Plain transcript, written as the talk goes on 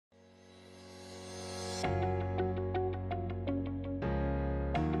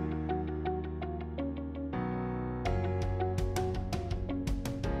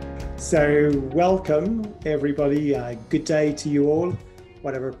So welcome everybody, good day to you all,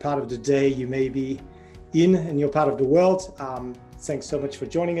 whatever part of the day you may be in your part of the world. Thanks so much for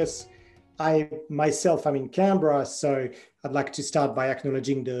joining us. I'm in Canberra, so I'd like to start by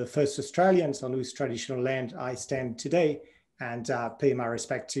acknowledging the first Australians on whose traditional land I stand today, and pay my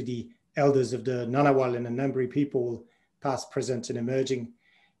respect to the elders of the Ngunnawal and the Ngambri people, past, present and emerging.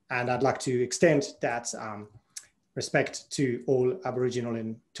 And I'd like to extend that respect to all Aboriginal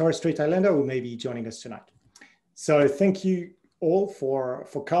and Torres Strait Islander who may be joining us tonight. So thank you all for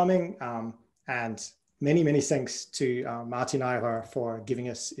coming, and many thanks to Martin Hairer for giving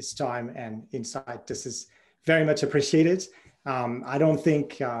us his time and insight. This is very much appreciated. I don't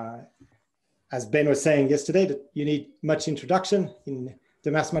think, as Ben was saying yesterday, that you need much introduction in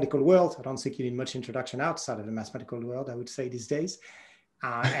the mathematical world. I don't think you need much introduction outside of the mathematical world, I would say these days.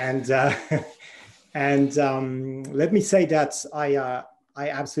 And let me say that I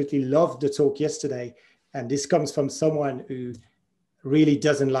absolutely loved the talk yesterday, and this comes from someone who really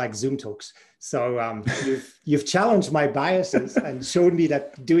doesn't like Zoom talks. So you've challenged my biases and showed me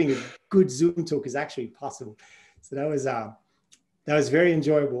that doing a good Zoom talk is actually possible. So that was very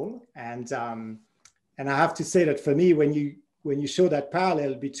enjoyable, and I have to say that for me, when you show that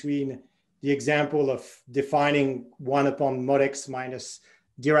parallel between the example of defining 1 upon mod x minus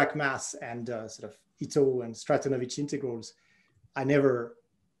Dirac mass and sort of Ito and Stratonovich integrals, I never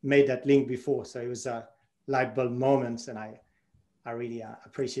made that link before. So it was a light bulb moment, and I really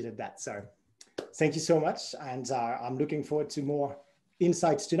appreciated that. So thank you so much. And I'm looking forward to more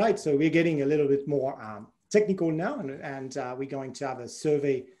insights tonight. So we're getting a little bit more technical now, and we're going to have a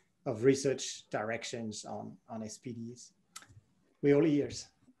survey of research directions on SPDEs. We're all ears.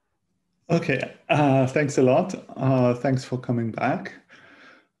 Okay, thanks a lot. Thanks for coming back.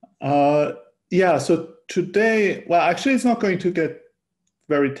 Yeah, so today, well, actually, it's not going to get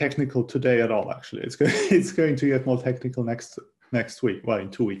very technical today at all, actually. It's going to get more technical next week, well, in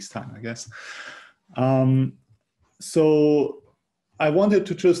 2 weeks' time, I guess. So I wanted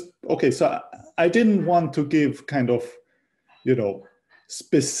to just, okay, so I didn't want to give kind of,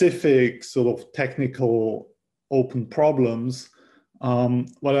 specific sort of technical open problems.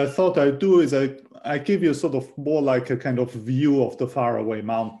 What I thought I'd do is I give you sort of more like a kind of view of the faraway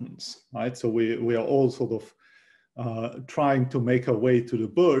mountains, right? So we are all sort of trying to make our way to the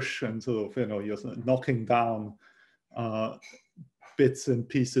bush, and sort of, you're knocking down bits and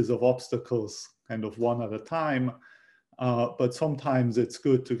pieces of obstacles kind of one at a time. But sometimes it's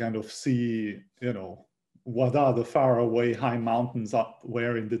good to kind of see, what are the faraway high mountains up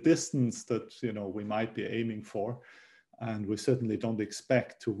where in the distance that, we might be aiming for. And we certainly don't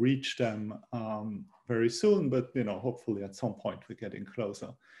expect to reach them very soon, but hopefully at some point we're getting closer.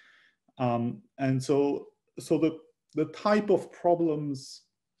 And so the type of problems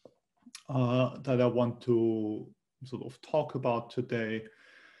that I want to sort of talk about today,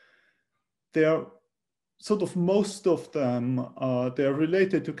 they're sort of most of them, they're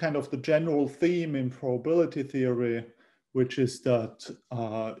related to kind of the general theme in probability theory, which is that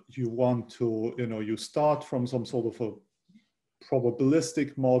you want to, you start from some sort of a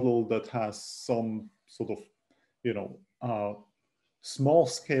probabilistic model that has some sort of, small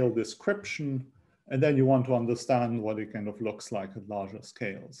scale description, and then you want to understand what it kind of looks like at larger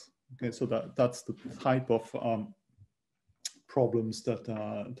scales. Okay, so that's the type of problems that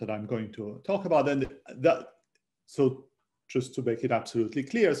I'm going to talk about, and so just to make it absolutely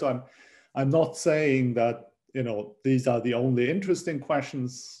clear, so I'm not saying that these are the only interesting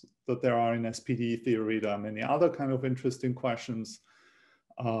questions that there are in SPDE theory. There are many other kind of interesting questions.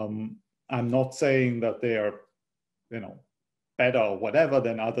 I'm not saying that they are, better or whatever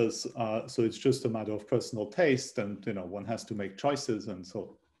than others. So it's just a matter of personal taste, and one has to make choices. And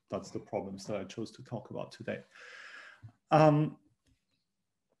so that's the problems that I chose to talk about today.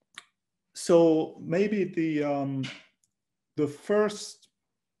 So maybe the first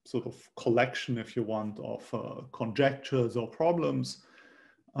sort of collection, if you want, of conjectures or problems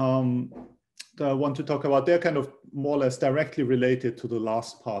that I want to talk about, they're kind of more or less directly related to the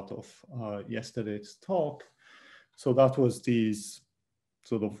last part of yesterday's talk. So that was these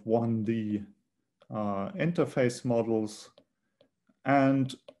sort of 1D interface models.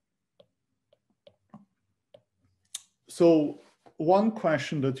 And so one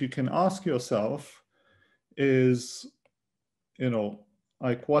question that you can ask yourself is,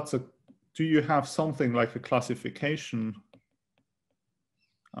 like do you have something like a classification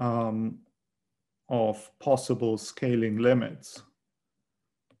of possible scaling limits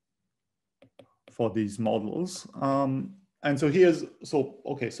for these models? and so here's,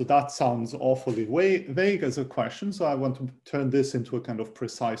 okay, so that sounds awfully vague as a question. So I want to turn this into a kind of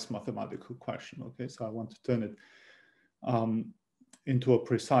precise mathematical question. Okay, so I want to turn it into a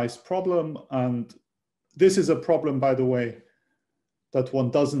precise problem. And this is a problem, by the way, that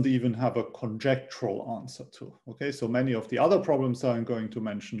one doesn't even have a conjectural answer to. Okay, so many of the other problems that I'm going to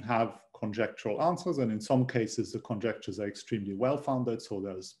mention have conjectural answers, and in some cases the conjectures are extremely well-founded, so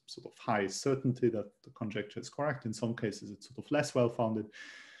there's sort of high certainty that the conjecture is correct. In some cases it's sort of less well-founded.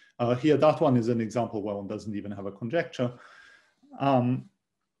 Here, that one is an example where one doesn't even have a conjecture,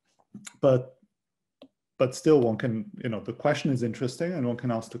 but still one can, the question is interesting and one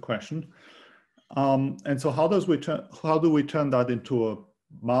can ask the question. And so how do we turn that into a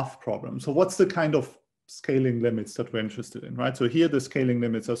math problem? So what's the kind of scaling limits that we're interested in, right? So here the scaling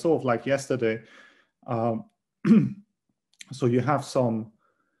limits are sort of like yesterday. So you have some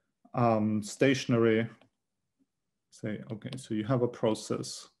stationary, say, okay, so you have a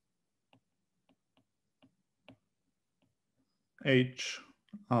process H,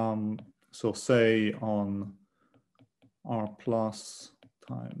 so say on R plus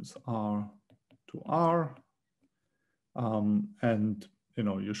times R to R, and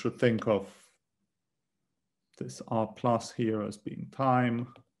you should think of this R plus here as being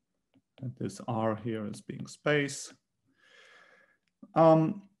time, and this R here as being space.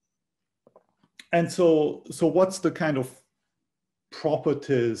 And so what's the kind of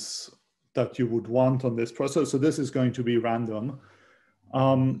properties that you would want on this process? So this is going to be random.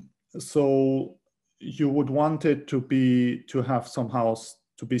 So you would want it to be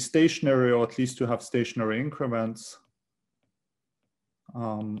stationary, or at least to have stationary increments.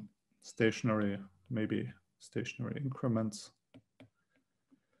 Maybe stationary increments.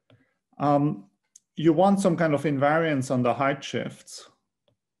 You want some kind of invariance on the height shifts.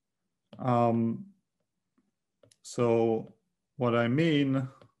 So what I mean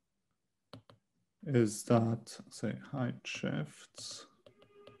is that, say, height shifts.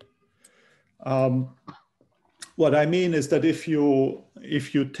 What I mean is that if you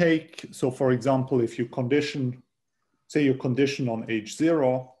take, so for example, if you condition, say you condition on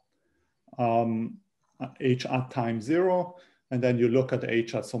H0, H at time 0, and then you look at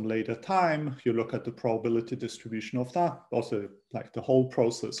H at some later time, you look at the probability distribution of that, also like the whole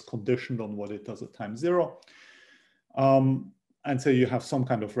process conditioned on what it does at time 0. And so you have some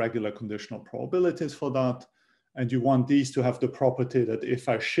kind of regular conditional probabilities for that. And you want these to have the property that if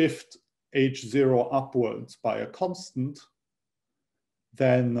I shift H0 upwards by a constant,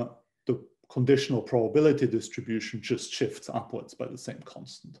 then the conditional probability distribution just shifts upwards by the same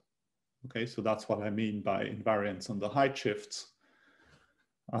constant. Okay, so that's what I mean by invariance on the height shifts.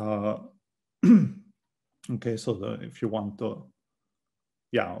 Okay, so if you want the,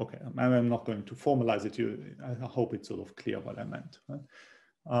 yeah, okay, I'm not going to formalize it. I hope it's sort of clear what I meant. Right?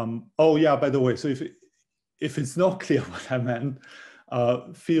 Oh yeah, by the way, so if it's not clear what I meant,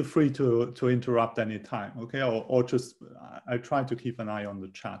 feel free to interrupt any time, okay? Or just, I try to keep an eye on the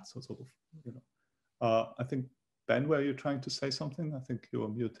chat, so sort of, I think, Ben, were you trying to say something? I think you were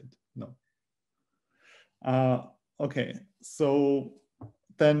muted. No. Okay, so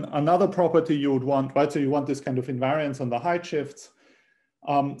then another property you would want, right? So you want this kind of invariance on the height shifts.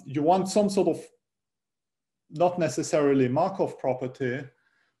 You want some sort of, not necessarily Markov property,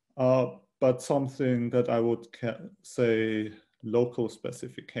 but something that I would say local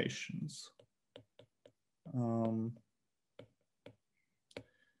specifications.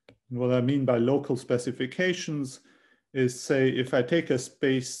 What I mean by local specifications is, say, if I take a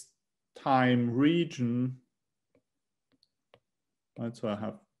space-time region, right? So I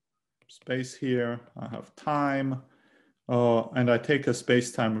have space here, I have time, and I take a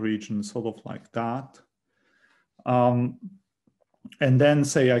space-time region sort of like that. And then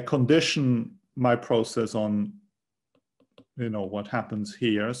say I condition my process on, what happens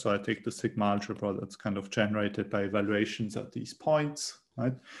here. So I take the sigma algebra that's kind of generated by evaluations at these points,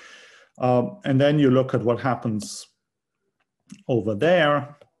 right? And then you look at what happens over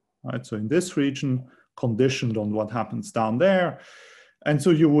there, right? So in this region, conditioned on what happens down there. And so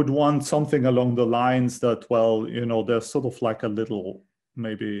you would want something along the lines that, well, there's sort of like a little,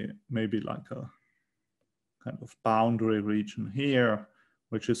 maybe like a kind of boundary region here,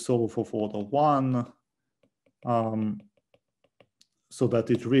 which is sort of order 1, so that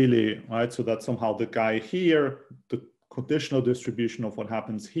it really, right, so that somehow the guy here, the conditional distribution of what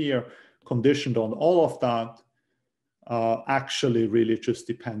happens here, conditioned on all of that, actually really just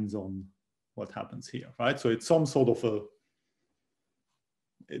depends on what happens here, right? So it's some sort of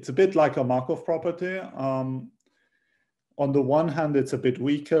it's a bit like a Markov property, on the one hand, it's a bit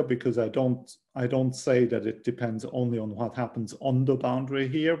weaker because I don't say that it depends only on what happens on the boundary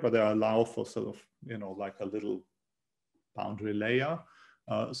here, but I allow for sort of, you know, like a little boundary layer.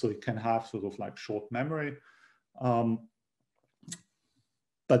 So it can have sort of like short memory. But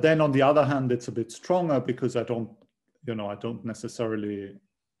then on the other hand, it's a bit stronger because I don't necessarily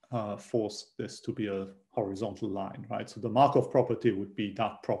force this to be a horizontal line, right? So the Markov property would be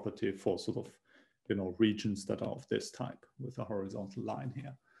that property for sort of, you know, regions that are of this type with a horizontal line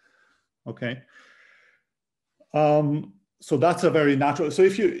here. Okay. So that's a very natural. So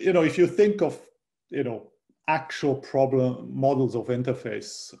if you think of, you know, actual problem models of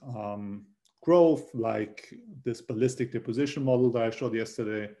interface growth, like this ballistic deposition model that I showed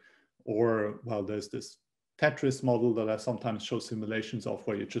yesterday, or well, there's this Tetris model that I sometimes show simulations of,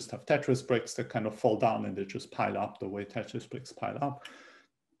 where you just have Tetris bricks that kind of fall down and they just pile up the way Tetris bricks pile up.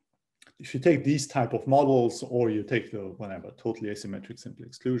 If you take these type of models, or you take the whatever totally asymmetric simple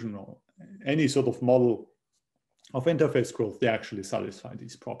exclusion, or any sort of model of interface growth, they actually satisfy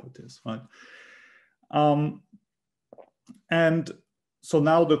these properties, right? And so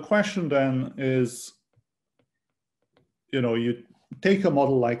now the question then is, you know, you take a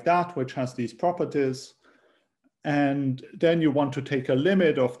model like that, which has these properties, and then you want to take a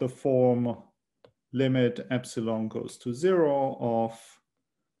limit of the form limit epsilon goes to 0 of,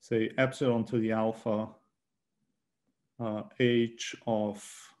 say, epsilon to the alpha h of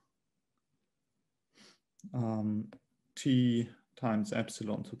t times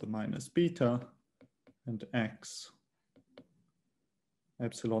epsilon to the minus beta, and x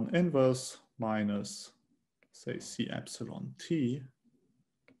epsilon inverse minus, say, c epsilon t.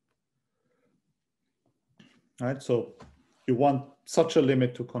 Right, so you want such a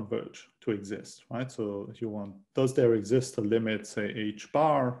limit to converge, to exist, right? So you want, does there exist a limit, say, h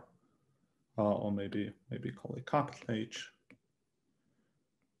bar, or maybe call it capital H,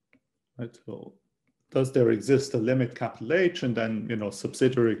 right? So does there exist a limit capital H, and then, you know,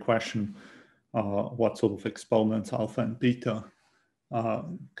 subsidiary question, what sort of exponents alpha and beta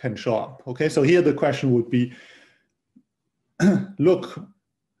can show up? Okay, so here the question would be, look,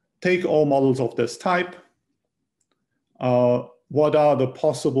 take all models of this type. What are the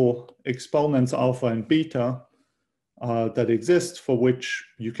possible exponents alpha and beta that exist for which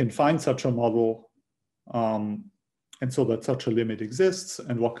you can find such a model, and so that such a limit exists,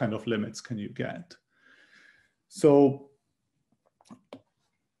 and what kind of limits can you get? So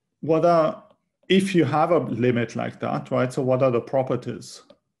what are, if you have a limit like that, right? So what are the properties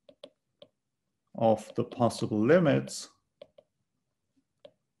of the possible limits?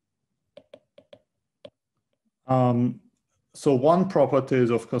 So one property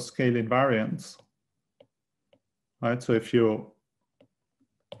is, of course, scale invariance, right? So if you've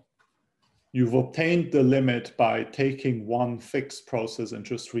obtained the limit by taking one fixed process and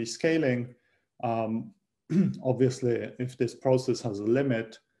just rescaling, obviously, if this process has a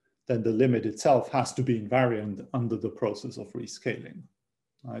limit, then the limit itself has to be invariant under the process of rescaling,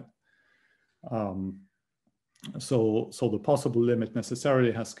 right? So the possible limit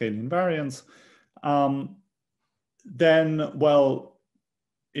necessarily has scale invariance. Then, well,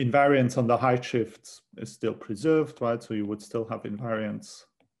 invariance on the height shifts is still preserved, right? So you would still have invariance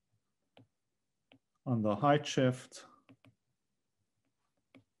on the height shift.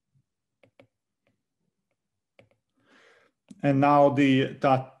 And now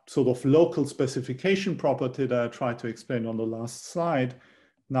that sort of local specification property that I tried to explain on the last slide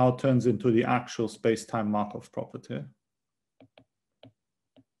now turns into the actual space-time Markov property.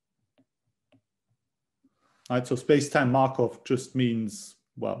 Right, so space-time Markov just means,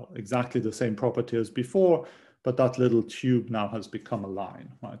 well, exactly the same property as before, but that little tube now has become a line,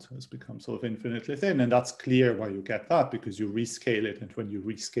 right? So it's become sort of infinitely thin, and that's clear why you get that, because you rescale it, and when you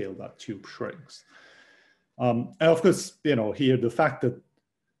rescale, that tube shrinks. And of course, you know, here the fact that,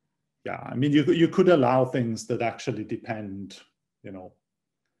 yeah, I mean, you could allow things that actually depend, you know,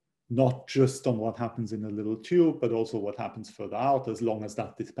 not just on what happens in a little tube, but also what happens further out, as long as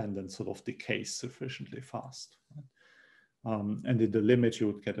that dependence sort of decays sufficiently fast. And in the limit, you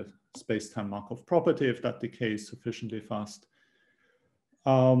would get a space-time Markov property if that decays sufficiently fast.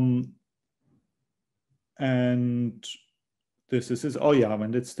 And this is, oh yeah,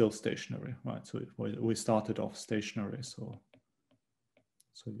 and it's still stationary, right? So we started off stationary, so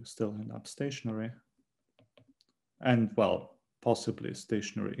you still end up stationary. And well, possibly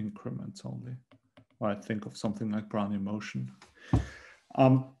stationary increments only. Right, think of something like Brownian motion.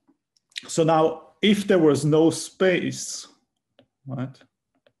 So now, if there was no space, right?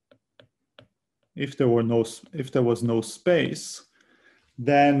 If there was no space,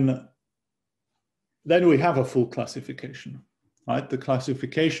 then then we have a full classification, right? The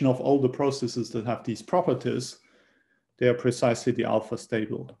classification of all the processes that have these properties, they are precisely the alpha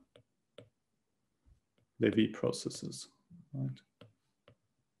stable Levy processes, right?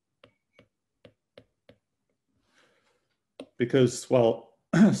 Because, well,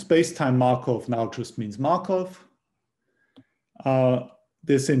 space-time Markov now just means Markov.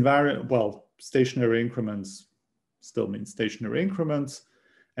 This invariant, well, stationary increments still means stationary increments.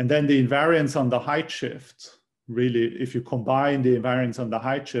 And then the invariance on the height shift, really, if you combine the invariance on the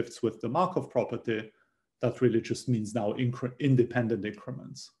height shifts with the Markov property, that really just means now independent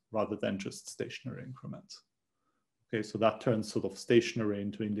increments rather than just stationary increments. Okay, so that turns sort of stationary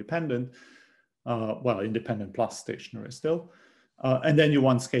into independent, well, independent plus stationary still. And then you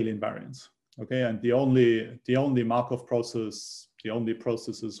want scale invariance. Okay, and the only Markov process, the only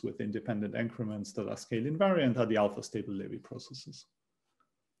processes with independent increments that are scale invariant are the alpha stable Levy processes.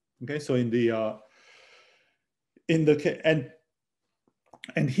 Okay, so and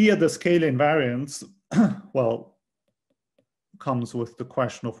here the scale invariance, well, comes with the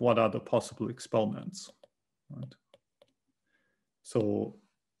question of what are the possible exponents, right? So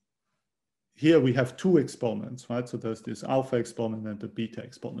here we have two exponents, right? So there's this alpha exponent and the beta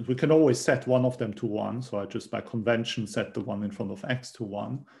exponent. We can always set one of them to 1. So I just by convention set the one in front of x to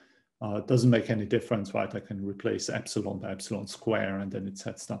 1. It doesn't make any difference, right? I can replace epsilon by epsilon square and then it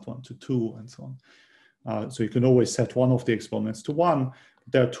sets that one to 2 and so on. So you can always set one of the exponents to 1.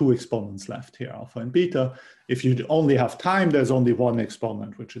 There are two exponents left here, alpha and beta. If you only have time, there's only one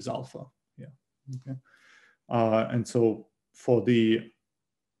exponent, which is alpha. Yeah. Okay. And so for the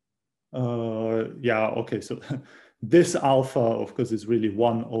yeah, okay, so this alpha, of course, is really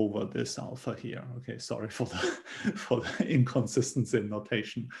 1 over this alpha here. Okay, sorry for the inconsistency in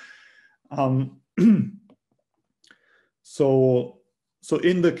notation. So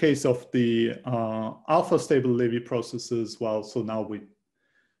in the case of the alpha stable Levy processes, well, so now we,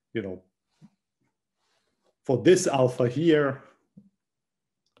 you know, for this alpha here,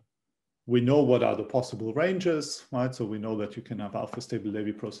 we know what are the possible ranges, right? So we know that you can have alpha stable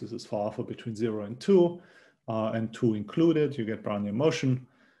Levy processes for alpha between 0 and 2 included, you get Brownian motion.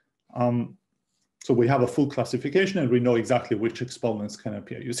 So we have a full classification and we know exactly which exponents can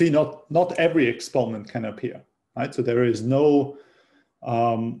appear. You see, not every exponent can appear, right? So there is no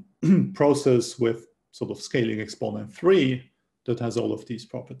process with sort of scaling exponent 3 that has all of these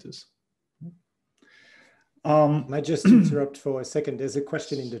properties. Might just interrupt for a second. There's a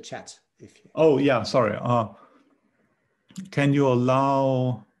question in the chat. If you... Oh yeah, sorry. Can you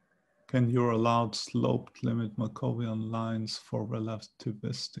allow sloped limit Markovian lines for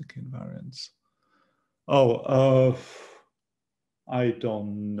relativistic invariance? Oh, I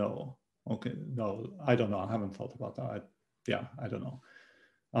don't know. Okay, no, I don't know. I haven't thought about that. Yeah, I don't know.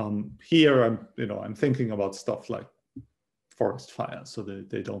 Here, I'm thinking about stuff like forest fires, so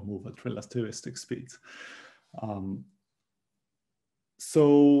they don't move at relativistic speeds.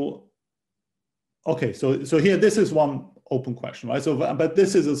 Okay, so here, this is one open question, right? So, but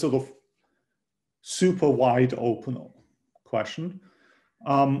this is a sort of super wide open question.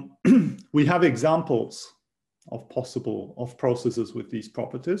 We have examples of processes with these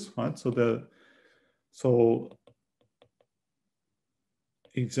properties, right? So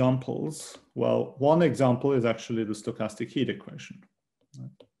examples, well, one example is actually the stochastic heat equation. Right?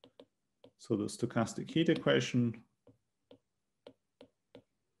 So the stochastic heat equation,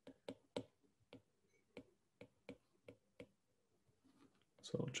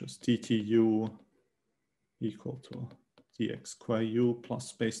 so just dTu equal to dx square u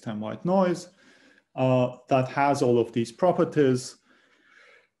plus spacetime white noise, that has all of these properties.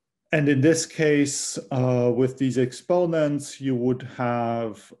 And in this case, with these exponents, you would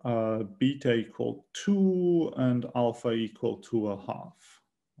have beta equal 2 and alpha equal to 1/2.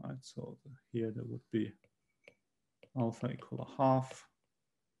 Right? So here there would be alpha equal 1/2,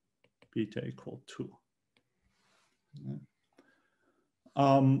 beta equal 2. Yeah.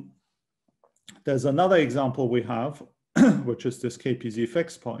 There's another example we have, which is this KPZ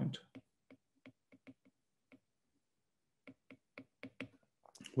fixed point,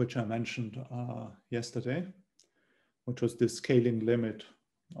 which I mentioned yesterday, which was the scaling limit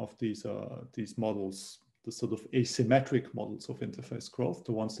of these models, the sort of asymmetric models of interface growth,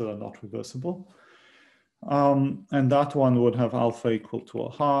 the ones that are not reversible. And that one would have alpha equal to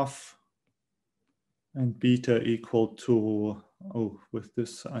 1/2 and beta equal to, oh, with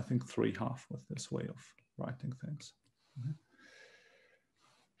this, I think 3/2 with this way of writing things.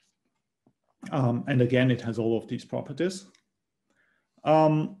 And again, it has all of these properties.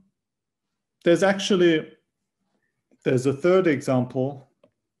 There's a third example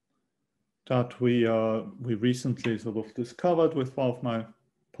that we recently sort of discovered with one of my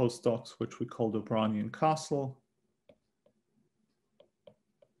postdocs, which we call the Brownian castle.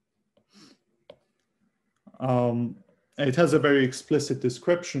 It has a very explicit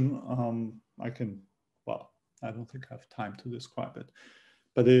description. Well, I don't think I have time to describe it,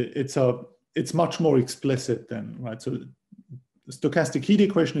 but it's much more explicit than, right? So the stochastic heat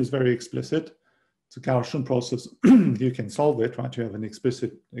equation is very explicit. It's a Gaussian process. You can solve it, right? You have an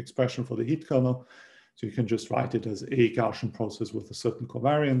explicit expression for the heat kernel. So you can just write it as a Gaussian process with a certain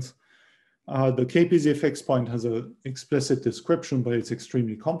covariance. The KPZ fixed point has an explicit description, but it's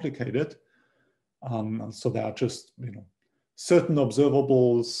extremely complicated. So there are just, certain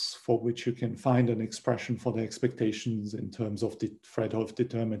observables for which you can find an expression for the expectations in terms of the Fredholm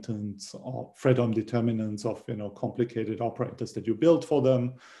determinants or Fredholm determinants of, complicated operators that you build for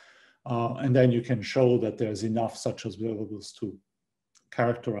them. And then you can show that there's enough such observables to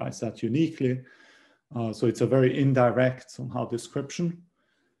characterize that uniquely. So it's a very indirect somehow description.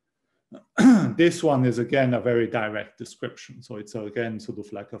 This one is again a very direct description. So it's again sort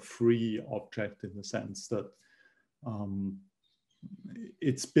of like a free object in the sense that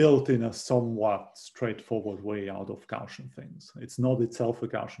it's built in a somewhat straightforward way out of Gaussian things. It's not itself a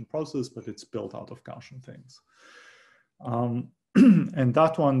Gaussian process, but it's built out of Gaussian things. And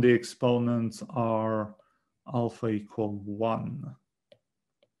that one, the exponents are alpha equal 1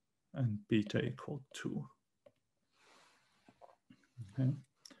 and beta equal 2. Okay.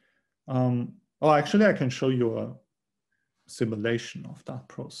 Well, actually, I can show you a simulation of that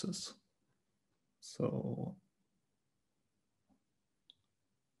process. So,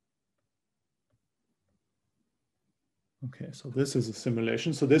 okay, so this is a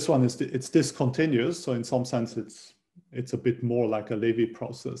simulation. So this one is it's discontinuous. So in some sense, it's a bit more like a Levy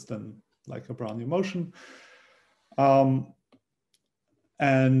process than like a Brownian motion.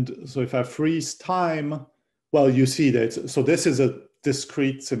 And so if I freeze time, well, you see that. So this is a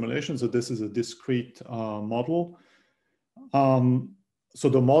discrete simulation. So this is a discrete model. So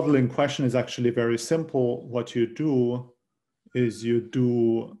the model in question is actually very simple. What you do is you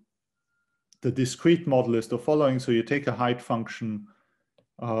do the discrete model is the following. So you take a height function,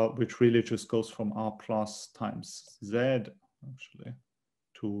 which really just goes from R plus times Z actually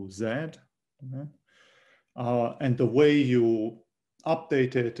to Z. Okay. And the way you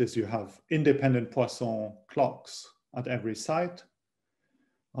update it is you have independent Poisson clocks at every site.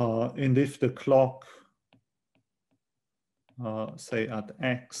 And if the clock, say at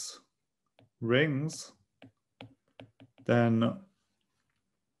X rings, then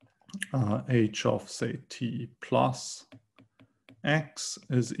H of say T plus X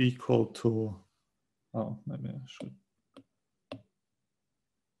is equal to, oh, maybe I should.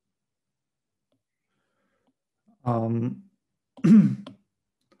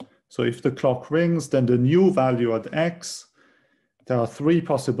 So if the clock rings, then the new value at X, there are three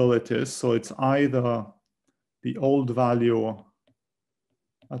possibilities. So it's either the old value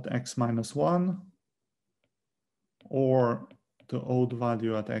at X minus 1, or the old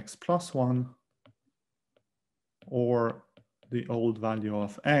value at X plus 1, or the old value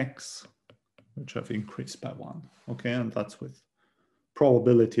of X, which have increased by 1. Okay, and that's with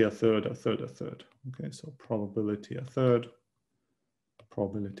probability a third, a third, a third. Okay, so probability a third,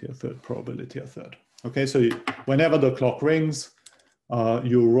 probability a third, probability a third. Okay, so whenever the clock rings,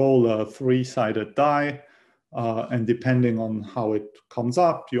 you roll a three-sided die, and depending on how it comes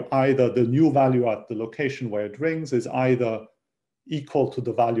up, you either, the new value at the location where it rings is either equal to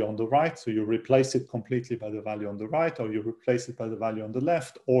the value on the right, so you replace it completely by the value on the right, or you replace it by the value on the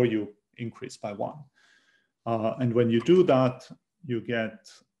left, or you increase by 1. And when you do that, you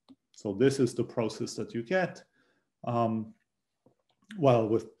get, so this is the process that you get, well,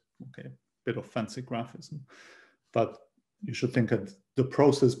 with, okay, a bit of fancy graphism, but you should think of the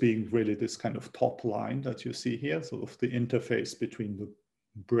process being really this kind of top line that you see here, sort of the interface between the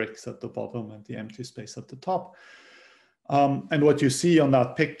bricks at the bottom and the empty space at the top. And what you see on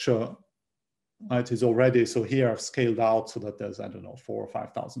that picture, right, is already, so here I've scaled out so that there's, I don't know, 4,000 or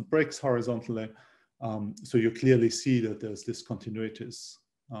 5,000 bricks horizontally. So you clearly see that there's discontinuities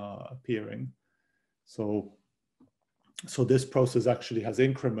appearing. So this process actually has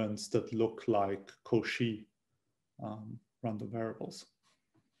increments that look like Cauchy random variables.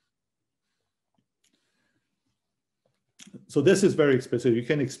 So this is very explicit. You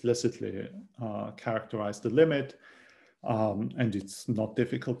can explicitly characterize the limit, and it's not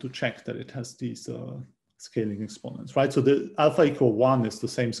difficult to check that it has these scaling exponents, right? So the alpha equal 1 is the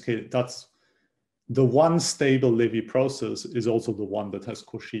same scale. That's the one stable Levy process is also the one that has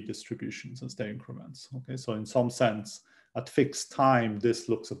Cauchy distributions as their increments. Okay, so in some sense, at fixed time, this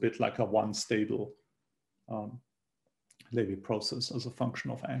looks a bit like a one stable Levy process as a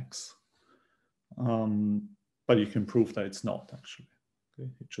function of x. But you can prove that it's not actually. Okay?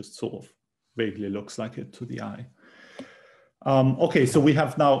 It just sort of vaguely looks like it to the eye. Okay, so we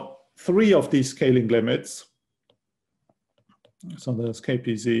have now 3 of these scaling limits. So there's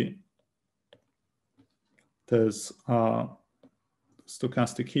KPZ, there's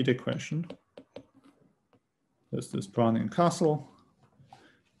stochastic heat equation, there's this Brownian-Castle.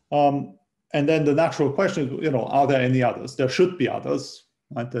 And then the natural question is, are there any others? There should be others,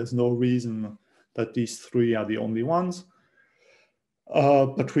 right? There's no reason that these 3 are the only ones,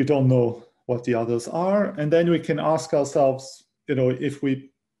 but we don't know what the others are. And then we can ask ourselves,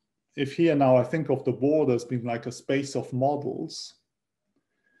 if here now I think of the board as being like a space of models,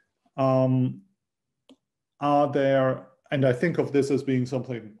 are there, and I think of this as being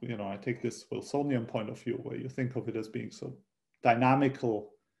something, I take this Wilsonian point of view where you think of it as being so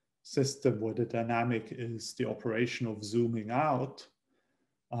dynamical system where the dynamic is the operation of zooming out.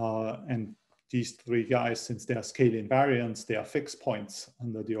 And these 3 guys, since they are scale invariants, they are fixed points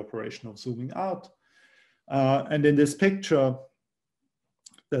under the operation of zooming out. And in this picture,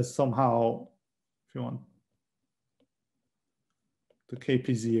 there's somehow, if you want, the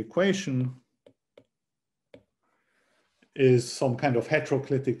KPZ equation is some kind of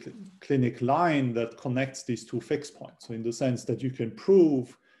heteroclinic line that connects these 2 fixed points. So in the sense that you can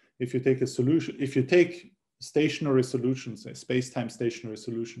prove, if you take a solution, if you take stationary solutions, a space-time stationary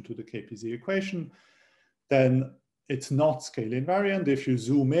solution to the KPZ equation, then it's not scale invariant. If you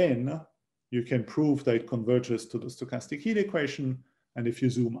zoom in, you can prove that it converges to the stochastic heat equation. And if you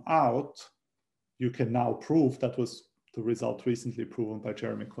zoom out, you can now prove, that was the result recently proven by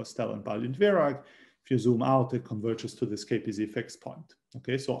Jeremy Costel and Balint Virag. If you zoom out, it converges to this KPZ fixed point.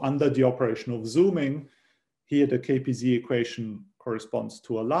 Okay, so under the operation of zooming, here the KPZ equation corresponds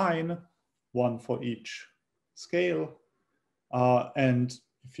to a line, 1 for each scale. And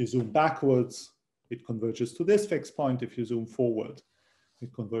if you zoom backwards, it converges to this fixed point. If you zoom forward,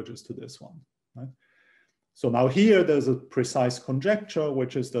 it converges to this one. Right? So now here there's a precise conjecture,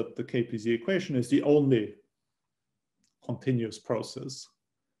 which is that the KPZ equation is the only continuous process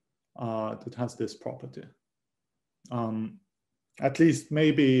that has this property. At least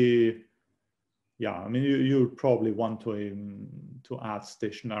maybe, yeah, I mean, you probably want to add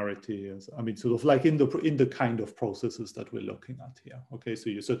stationarity, as, I mean, sort of like in the kind of processes that we're looking at here. Okay, so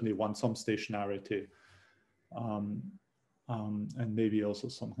you certainly want some stationarity, and maybe also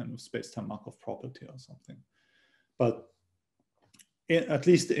some kind of space-time Markov property or something. But at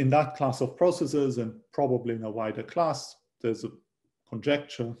least in that class of processes, and probably in a wider class, there's a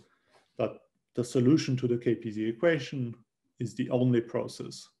conjecture that the solution to the KPZ equation is the only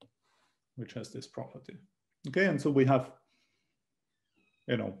process which has this property. Okay, and so we have,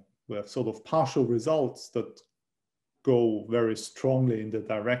 we have sort of partial results that go very strongly in the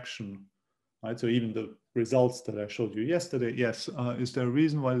direction, right? So even the results that I showed you yesterday, yes, is there a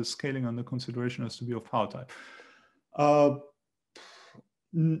reason why the scaling under consideration has to be of power type?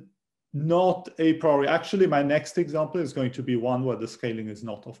 Not a priori. Actually, my next example is going to be one where the scaling is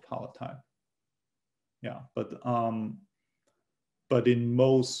not of power type. Yeah, but in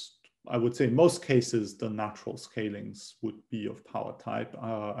most, I would say in most cases, the natural scalings would be of power type.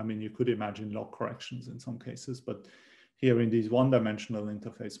 I mean, you could imagine log corrections in some cases, but here in these one-dimensional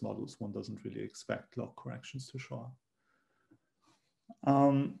interface models, one doesn't really expect log corrections to show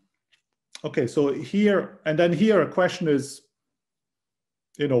up. Okay, so here, and then here a question is,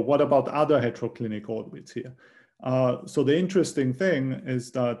 what about other heteroclinic orbits here? So the interesting thing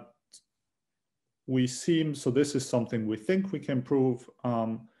is that we seem, so this is something we think we can prove,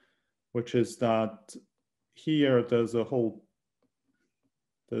 which is that here there's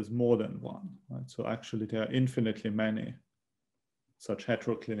more than one, right? So actually there are infinitely many such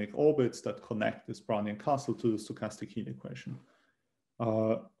heteroclinic orbits that connect this Brownian-Castle to the stochastic heat equation.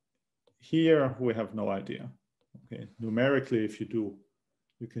 Here we have no idea. Okay, numerically, if you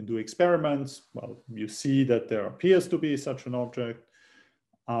can do experiments. Well, you see that there appears to be such an object,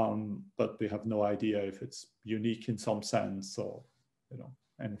 but we have no idea if it's unique in some sense or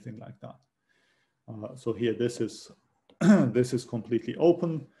anything like that. So here, this is this is completely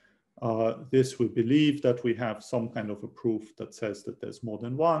open. This we believe that we have some kind of a proof that says that there's more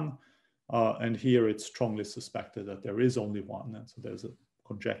than one, and here it's strongly suspected that there is only one, and so there's a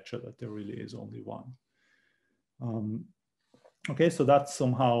conjecture that there really is only one. Okay, so that's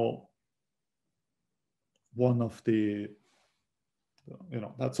somehow one of the,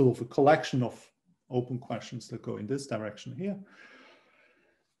 that's sort of a collection of open questions that go in this direction here.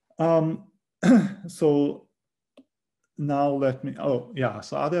 So now let me, oh yeah,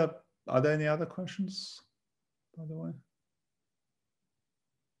 so are there any other questions, by the way?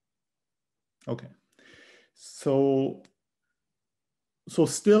 Okay, so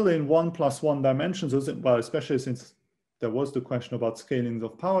still in 1+1 dimensions, well, especially since there was the question about scalings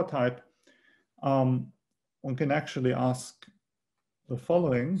of power type, one can actually ask the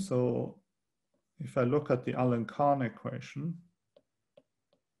following. So if I look at the Allen-Kahn equation,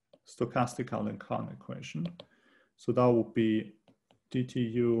 stochastic Allen-Kahn equation, so that would be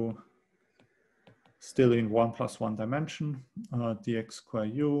dtu still in 1+1 dimension, dx square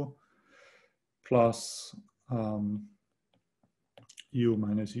u plus u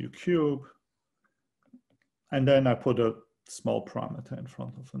minus u cube. And then I put a small parameter in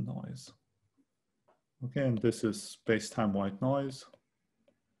front of the noise. Okay, and this is space-time white noise.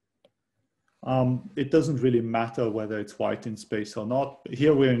 It doesn't really matter whether it's white in space or not.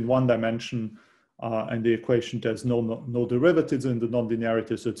 Here we're in one dimension, and the equation, there's no derivatives in the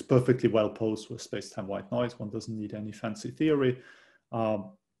nonlinearity, so it's perfectly well posed with space-time white noise. One doesn't need any fancy theory,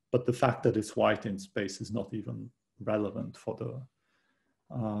 but the fact that it's white in space is not even relevant for the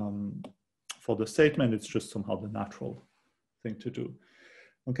statement. It's just somehow the natural thing to do.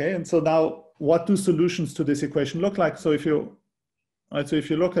 Okay, and so now what do solutions to this equation look like? So if you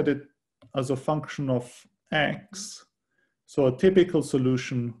look at it as a function of x, so a typical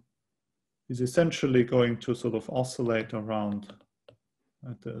solution is essentially going to sort of oscillate around,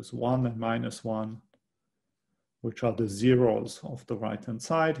 there's 1 and -1, which are the zeros of the right-hand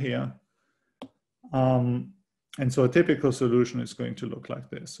side here. And so a typical solution is going to look like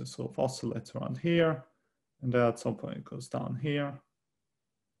this. It sort of oscillates around here, and then at some point it goes down here,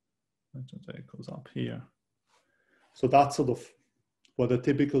 and then it goes up here. So that's sort of what a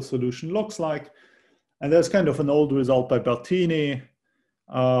typical solution looks like. And there's kind of an old result by Bertini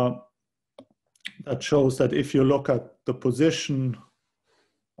that shows that if you look at the position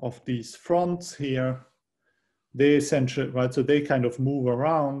of these fronts here, they essentially, right, so they kind of move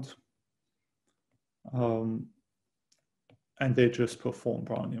around, and they just perform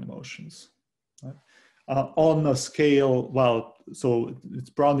Brownian motions, right? On a scale, well, so it's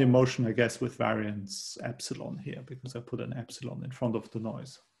Brownian motion, I guess, with variance epsilon here, because I put an epsilon in front of the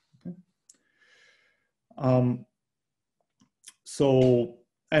noise. Okay? So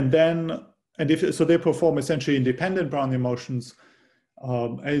they perform essentially independent Brownian motions,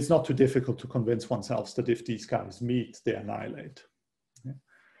 and it's not too difficult to convince oneself that if these guys meet, they annihilate. Okay?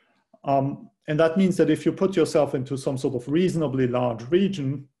 And that means that if you put yourself into some sort of reasonably large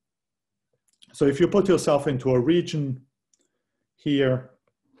region, so if you put yourself into a region here,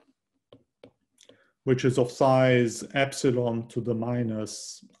 which is of size epsilon to the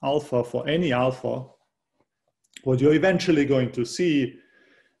minus alpha for any alpha, what you're eventually going to see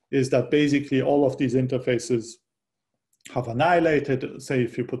is that basically all of these interfaces have annihilated. Say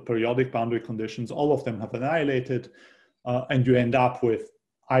if you put periodic boundary conditions, all of them have annihilated, and you end up with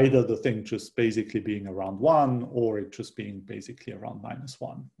either the thing just basically being around 1, or it just being basically around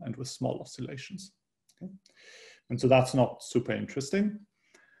 -1 and with small oscillations. Okay? And so that's not super interesting.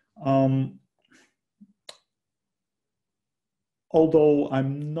 Although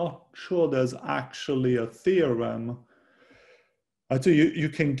I'm not sure there's actually a theorem. So you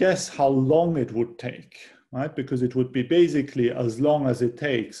can guess how long it would take, right? Because it would be basically as long as it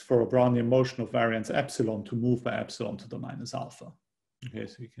takes for a Brownian motion of variance epsilon to move by epsilon to the minus alpha. Okay,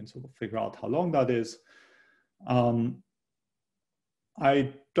 so you can sort of figure out how long that is.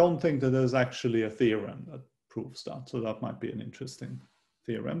 I don't think that there's actually a theorem that proves that, so that might be an interesting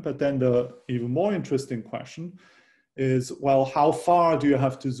theorem. But then the even more interesting question is, well, how far do you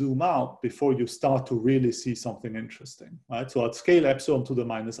have to zoom out before you start to really see something interesting, right? So at scale epsilon to the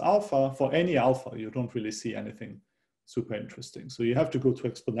minus alpha, for any alpha, you don't really see anything super interesting. So you have to go to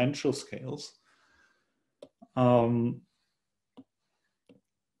exponential scales.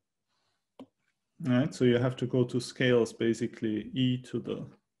 Right, so you have to go to scales basically e to the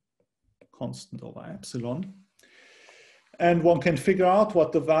constant over epsilon. And one can figure out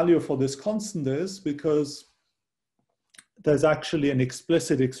what the value for this constant is, because there's actually an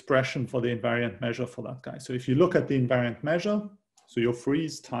explicit expression for the invariant measure for that guy. So if you look at the invariant measure, so your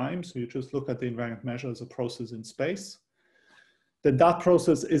freeze time, so you just look at the invariant measure as a process in space, then that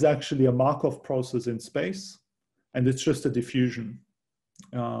process is actually a Markov process in space, and it's just a diffusion.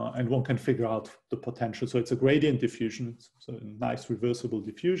 And one can figure out the potential. So it's a gradient diffusion, so a nice reversible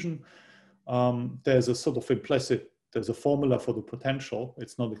diffusion. There's a sort of implicit, there's a formula for the potential.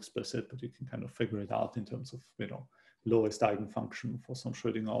 It's not explicit, but you can kind of figure it out in terms of, you know, lowest eigenfunction for some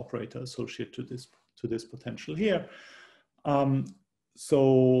Schrödinger operator associated to this potential here.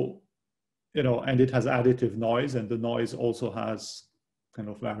 So you know, and it has additive noise, and the noise also has kind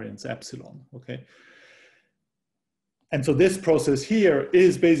of variance epsilon, okay? And so this process here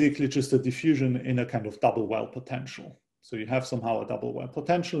is basically just a diffusion in a kind of double well potential. So you have somehow a double well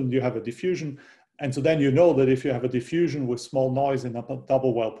potential and you have a diffusion. And so then you know that if you have a diffusion with small noise in a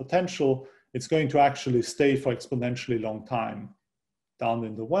double well potential, it's going to actually stay for exponentially long time down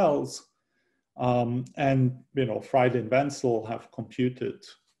in the wells. And, you know, Fried and Wenzel have computed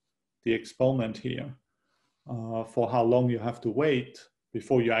the exponent here for how long you have to wait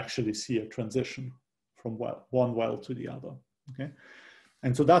before you actually see a transition from one well to the other, okay?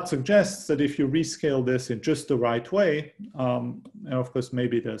 And so that suggests that if you rescale this in just the right way, and of course,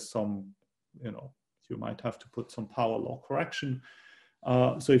 maybe there's some, you know, you might have to put some power law correction.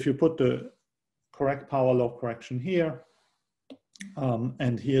 So if you put the correct power law correction here,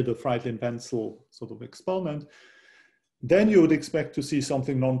 and here the Friedlin-Wenzel sort of exponent, then you would expect to see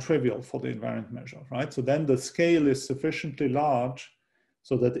something non-trivial for the invariant measure, right? So then the scale is sufficiently large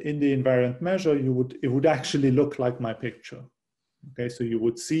so that in the invariant measure, it would actually look like my picture. Okay, so you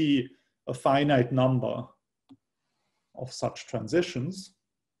would see a finite number of such transitions.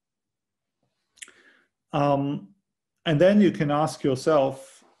 And then you can ask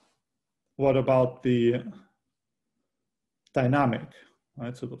yourself, what about the dynamic,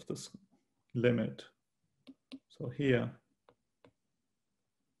 right? Sort of this limit. So here,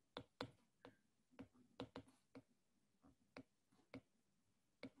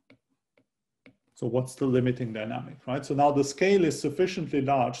 so what's the limiting dynamic, right? So now the scale is sufficiently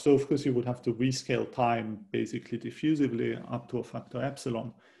large. So of course you would have to rescale time basically diffusively up to a factor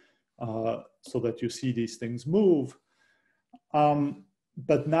epsilon so that you see these things move.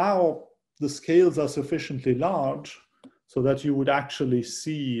 But now the scales are sufficiently large so that you would actually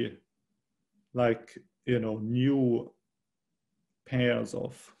see, like, you know, new pairs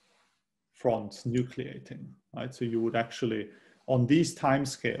of fronts nucleating, right? So you would actually, on these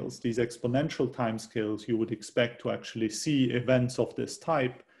timescales, these exponential timescales, you would expect to actually see events of this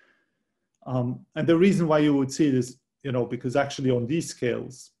type. And the reason why you would see this, you know, because actually on these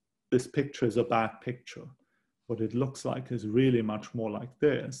scales, this picture is a bad picture. What it looks like is really much more like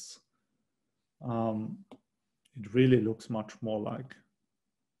this. It really looks much more like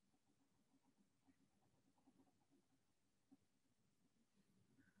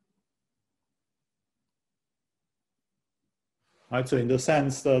right? So in the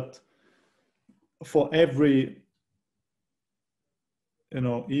sense that for every, you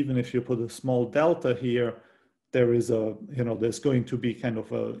know, even if you put a small delta here, there is a, you know, there's going to be kind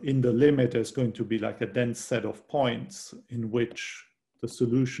of a, in the limit, there's going to be like a dense set of points in which the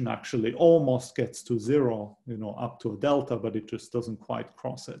solution actually almost gets to zero, you know, up to a delta, but it just doesn't quite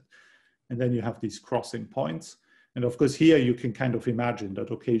cross it. And then you have these crossing points. And of course, here you can kind of imagine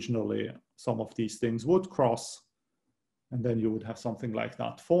that occasionally some of these things would cross, and then you would have something like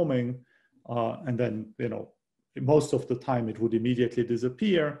that forming. And then, you know, most of the time it would immediately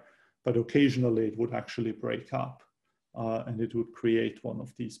disappear, but occasionally it would actually break up and it would create one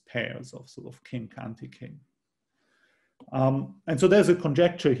of these pairs of sort of kink, anti-kink. And so there's a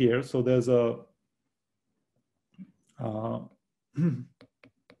conjecture here. So there's a,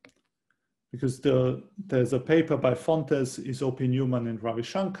 because there's a paper by Fontes, Isopi, Newman, and Ravi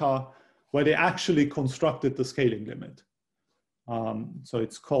Shankar, where they actually constructed the scaling limit. So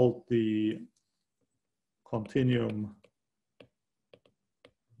it's called the continuum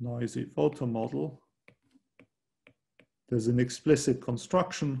noisy photo model. There's an explicit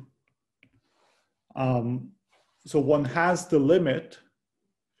construction. So one has the limit,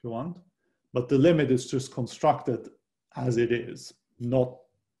 if you want, but the limit is just constructed as it is, not,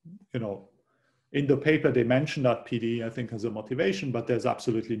 you know, in the paper they mention that PDE, I think, as a motivation, but there's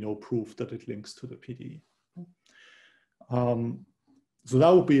absolutely no proof that it links to the PDE. So that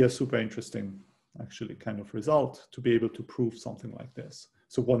would be a super interesting, actually, kind of result to be able to prove something like this.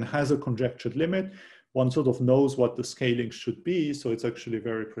 So one has a conjectured limit, one sort of knows what the scaling should be, so it's actually a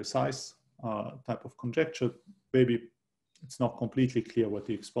very precise type of conjecture. Maybe it's not completely clear what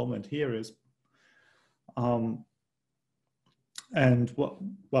the exponent here is. And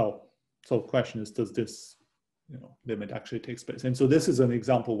well, so the question is, does this, you know, limit actually take place? And so this is an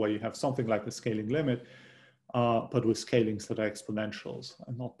example where you have something like a scaling limit, but with scalings that are exponentials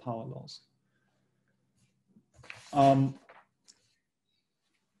and not power laws.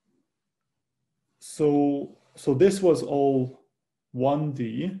 So this was all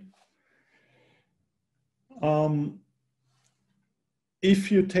 1D.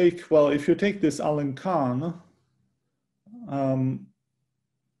 If you take this Alan Kahn,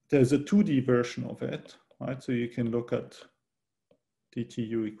 there's a 2D version of it, right? So you can look at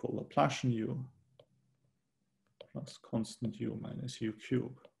dtu equal Laplacian u plus constant u minus u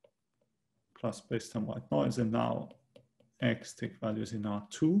cube plus space-time white noise, and now x take values in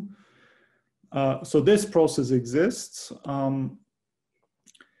R2. So this process exists.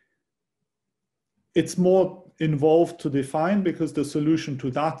 It's more involved to define because the solution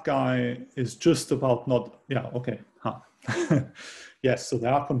to that guy is just about not, yeah, okay, yes, so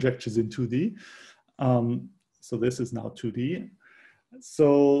there are conjectures in 2D. So this is now 2D.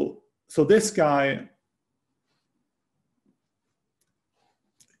 So this guy,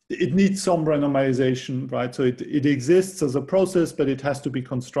 it needs some renormalization, right? So it exists as a process, but it has to be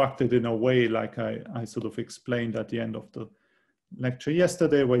constructed in a way like I sort of explained at the end of the lecture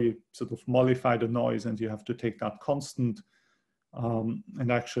yesterday, where you sort of mollify the noise and you have to take that constant. And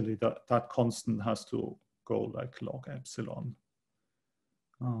actually that constant has to go like log epsilon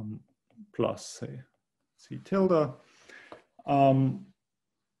plus say C tilde. And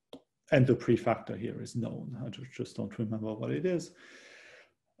the prefactor here is known. I just don't remember what it is.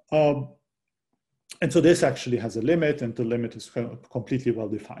 And so this actually has a limit, and the limit is completely well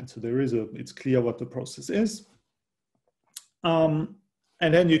defined. So there is it's clear what the process is. And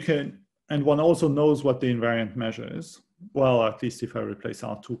then you can, and one also knows what the invariant measure is. Well, at least if I replace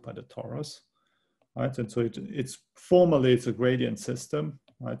R2 by the torus, right? And so it's formally, it's a gradient system,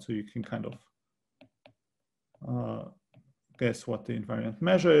 right? So you can kind of guess what the invariant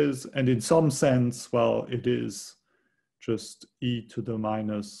measure is. And in some sense, well, it is just e to the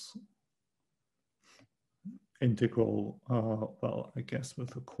minus integral, well, I guess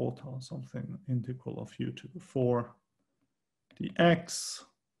with a quarter or something, integral of u to the 4 dx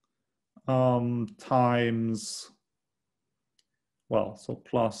times, well, so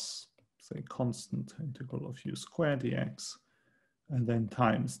plus, say, constant integral of u squared dx, and then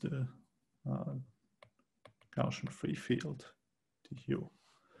times the Gaussian free field du.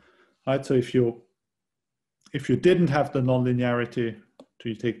 Right, so if you didn't have the nonlinearity, so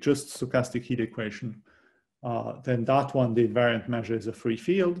you take just stochastic heat equation, then that one, the invariant measure is a free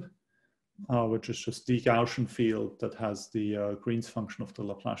field, which is just the Gaussian field that has the Green's function of the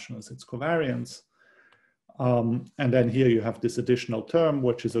Laplacian as its covariance. And then here you have this additional term,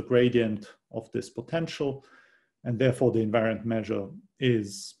 which is a gradient of this potential. And therefore the invariant measure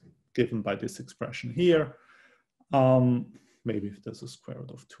is given by this expression here. Maybe if there's a square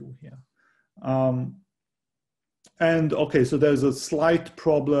root of 2 here. And okay, so there's a slight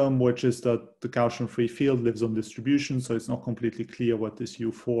problem, which is that the Gaussian free field lives on distribution. So it's not completely clear what this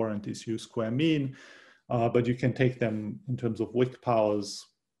U4 and this U square mean, but you can take them in terms of Wick powers,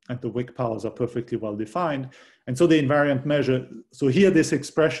 and the Wick powers are perfectly well defined. And so the invariant measure, so here this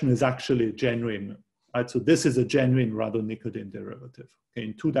expression is actually genuine, right? So this is a genuine Radon-Nikodym derivative. Okay,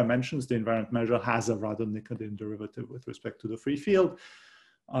 in 2 dimensions, the invariant measure has a Radon-Nikodym derivative with respect to the free field,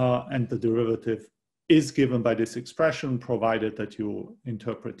 and the derivative is given by this expression, provided that you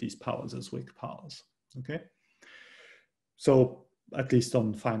interpret these powers as Wick powers, okay? So at least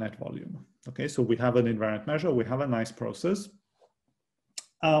on finite volume, okay? So we have an invariant measure, we have a nice process.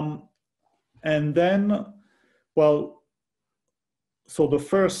 And then, well, so the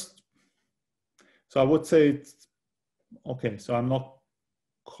first, so I would say, it's, okay, so I'm not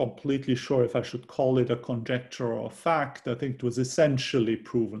completely sure if I should call it a conjecture or a fact. I think it was essentially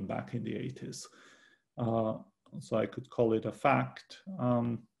proven back in the 80s. So I could call it a fact,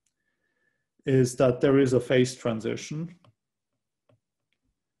 is that there is a phase transition.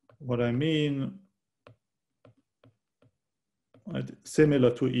 What I mean, similar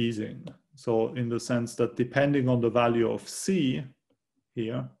to easing. So in the sense that depending on the value of C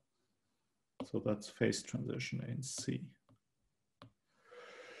here, so that's phase transition in C.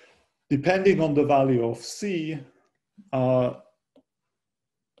 Depending on the value of C,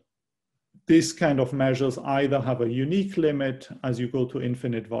 these kind of measures either have a unique limit as you go to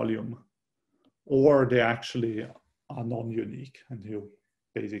infinite volume, or they actually are non-unique, and you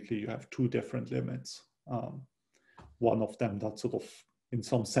have 2 different limits. One of them that sort of, in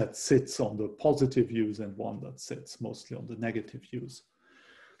some sense, sits on the positive views, and one that sits mostly on the negative views.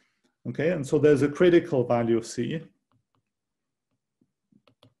 Okay, and so there's a critical value of C.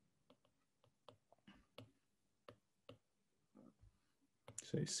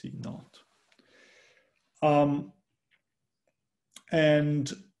 Say C naught.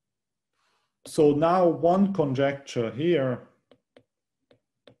 And so now one conjecture here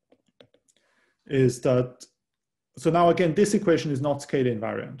is that, so now again, this equation is not scale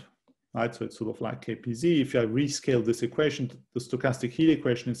invariant, right? So it's sort of like KPZ. If I rescale this equation, the stochastic heat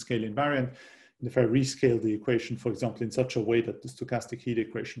equation is scale invariant. And if I rescale the equation, for example, in such a way that the stochastic heat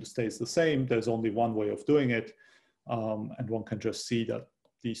equation stays the same, there's only one way of doing it, And one can just see that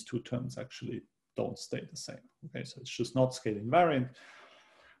these two terms actually don't stay the same. Okay, so it's just not scale invariant.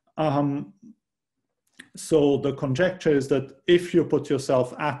 So the conjecture is that if you put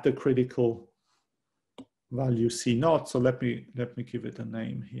yourself at the critical value C naught, so let me give it a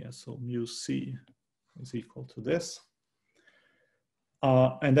name here. So mu C is equal to this.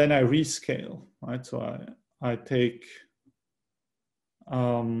 And then I rescale, right? So I take,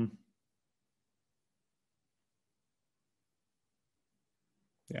 yeah,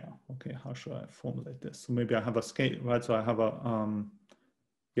 okay, how should I formulate this? So maybe I have a scale, right? So I have a,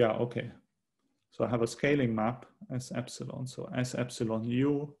 yeah, okay. So I have a scaling map S epsilon. So S epsilon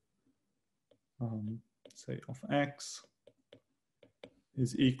U, say of X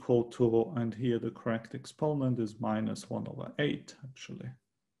is equal to, and here the correct exponent is -1/8 actually.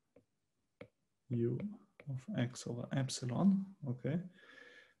 U of X over epsilon, okay.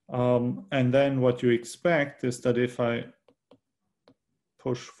 And then what you expect is that if I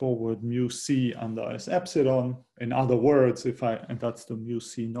push forward mu C under S epsilon, in other words, and that's the mu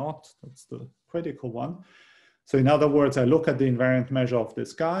C naught, that's the critical one. So in other words, I look at the invariant measure of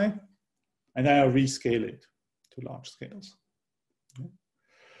this guy, and then I rescale it to large scales. Okay.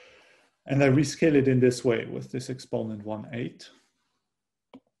 And I rescale it in this way with this exponent 1/8.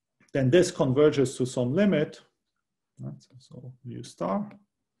 Then this converges to some limit, right? So mu star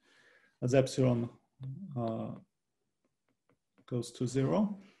as epsilon goes to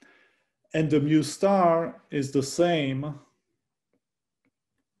 0. And the mu star is the same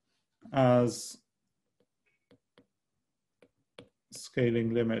as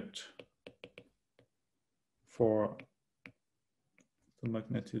scaling limit for the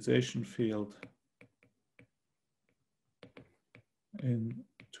magnetization field in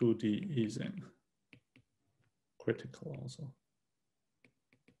 2D easing, critical also.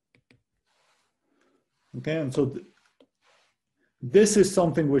 Okay, and so this is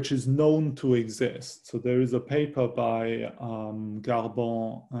something which is known to exist. So there is a paper by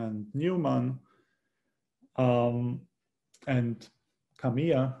Garbon and Newman and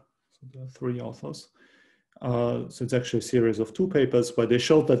Camilla, so there are 3 authors. So it's actually a series of 2 papers where they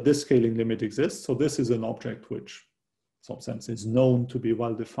showed that this scaling limit exists. So this is an object which in some sense is known to be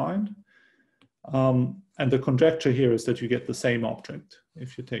well defined. And the conjecture here is that you get the same object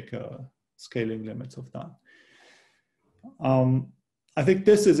if you take scaling limits of that. I think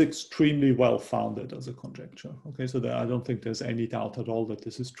this is extremely well founded as a conjecture. Okay, so I don't think there's any doubt at all that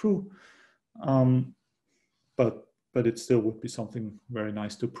this is true. But it still would be something very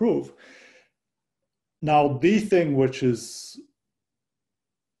nice to prove. Now, the thing which is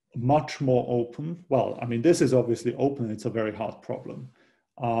much more open, well, I mean, this is obviously open, it's a very hard problem.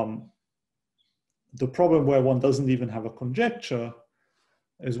 The problem where one doesn't even have a conjecture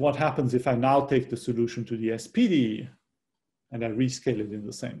is what happens if I now take the solution to the SPDE and I rescale it in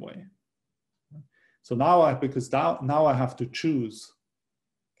the same way. So now because now I have to choose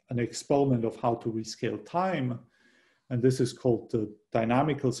an exponent of how to rescale time. And this is called the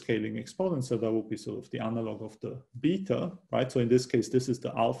dynamical scaling exponent. So that would be sort of the analog of the beta, right? So in this case, this is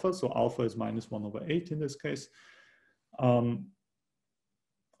the alpha. So alpha is -1/8 in this case.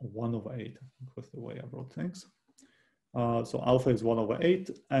 1/8, I think was the way I wrote things. So alpha is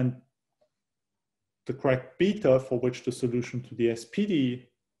 1/8. And the correct beta for which the solution to the SPD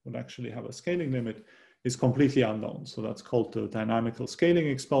would actually have a scaling limit is completely unknown. So that's called the dynamical scaling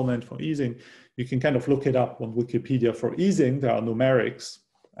exponent for easing. You can kind of look it up on Wikipedia for easing. There are numerics.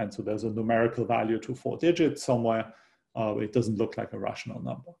 And so there's a numerical value to 4 digits somewhere. It doesn't look like a rational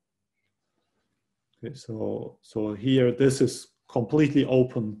number. Okay, so here, this is completely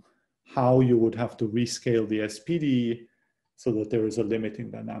open how you would have to rescale the SPD so that there is a limiting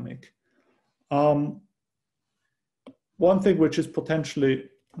dynamic. One thing which is potentially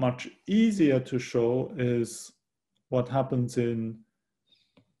much easier to show is what happens in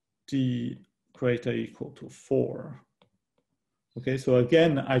d greater equal to 4. Okay, so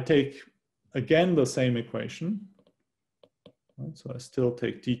again, I take the same equation. Right? So I still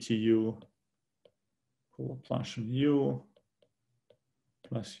take dtu equal Laplacian u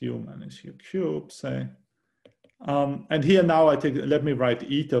plus u minus u cubed, say. And here now I take, let me write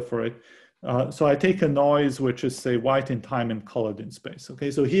eta for it. So I take a noise which is, say, white in time and colored in space.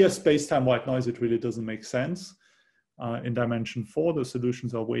 Okay, so here space-time white noise, it really doesn't make sense. In dimension 4, the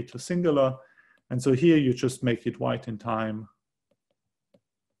solutions are way too singular. And so here you just make it white in time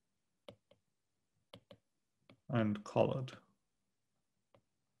and colored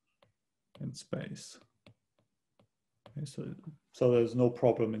in space. Okay, so there's no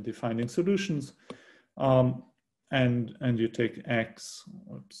problem in defining solutions. And you take x,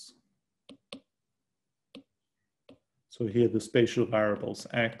 oops. So here the spatial variables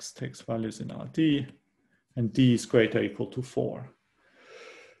x takes values in Rd, and d is greater or equal to 4.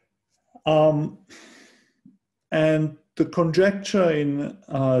 And the conjecture in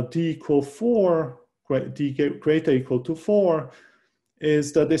d equal 4, d greater or equal to 4,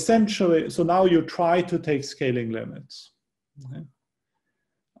 is that essentially, so now you try to take scaling limits. Okay?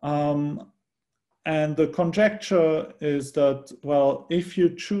 And the conjecture is that, well, if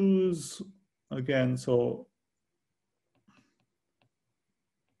you choose, again, so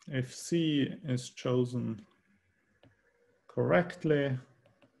if C is chosen correctly,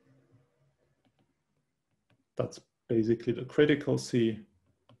 that's basically the critical C,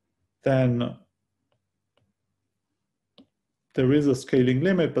 then there is a scaling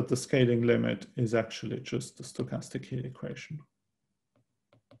limit, but the scaling limit is actually just the stochastic heat equation.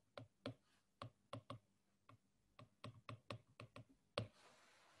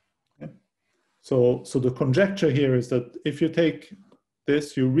 Okay. So the conjecture here is that if you take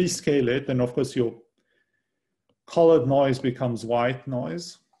this, you rescale it, then of course your colored noise becomes white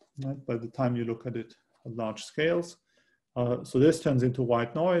noise, right, by the time you look at it at large scales. So this turns into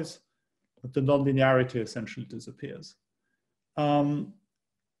white noise, but the nonlinearity essentially disappears.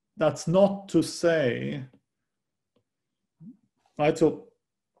 That's not to say, right, so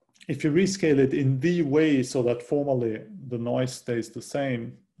if you rescale it in the way so that formally the noise stays the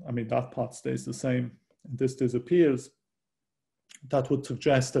same, I mean, that part stays the same, and this disappears, that would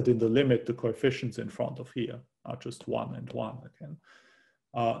suggest that in the limit, the coefficients in front of here are just 1 and 1 again.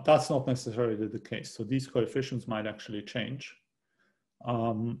 That's not necessarily the case. So these coefficients might actually change.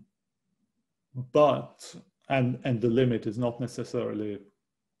 And the limit is not necessarily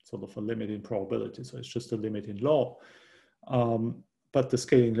sort of a limit in probability. So it's just a limit in law. But the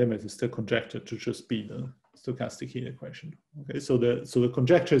scaling limit is still conjectured to just be the stochastic heat equation. Okay, so the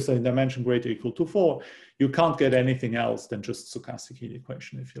conjecture is that in dimension greater or equal to 4, you can't get anything else than just stochastic heat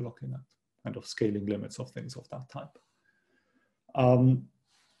equation if you're looking at kind of scaling limits of things of that type.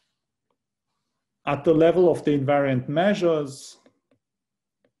 At the level of the invariant measures,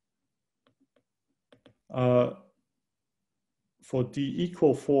 for d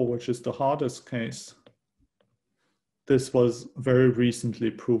equal 4, which is the hardest case, this was very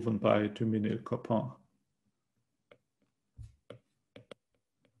recently proven by Duminil-Copin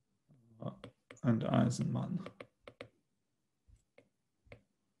and Eisenman.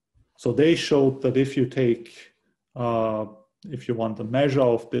 So they showed that if you take, if you want a measure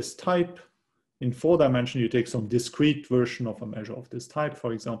of this type in 4 dimension, you take some discrete version of a measure of this type,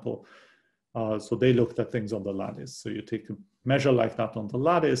 for example. So they looked at things on the lattice. So you take a measure like that on the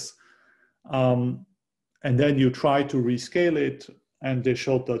lattice, and then you try to rescale it, and they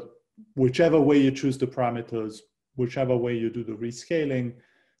showed that whichever way you choose the parameters, whichever way you do the rescaling,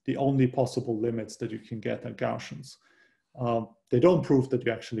 the only possible limits that you can get are Gaussians. They don't prove that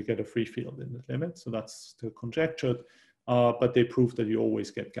you actually get a free field in the limit, so that's still conjectured, but they prove that you always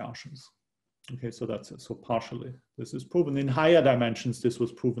get Gaussians. Okay, so that's it. So partially this is proven. In higher dimensions, this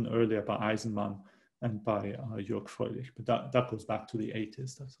was proven earlier by Eisenman and by Jörg Fröhlich, but that goes back to the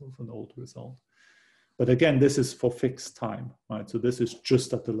 80s. That's sort of an old result. But again, this is for fixed time, right? So this is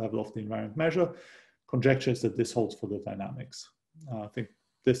just at the level of the invariant measure. Conjecture is that this holds for the dynamics. I think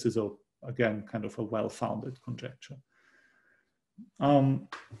this is, again, kind of a well-founded conjecture. And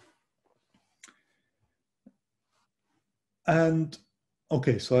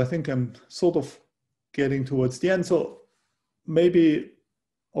okay, so I think I'm sort of getting towards the end. So maybe,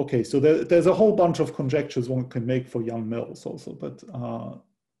 okay, so there's a whole bunch of conjectures one can make for Young-Mills also, but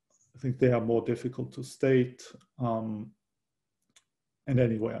I think they are more difficult to state. And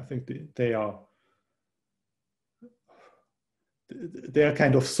anyway, I think they are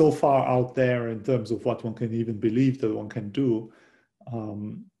kind of so far out there in terms of what one can even believe that one can do,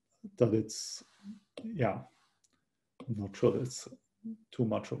 that it's, yeah, I'm not sure that's too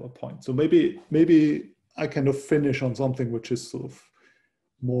much of a point. So maybe I kind of finish on something which is sort of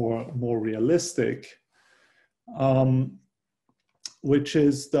more realistic, which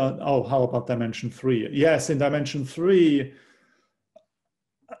is that, oh, how about dimension 3? Yes, in dimension 3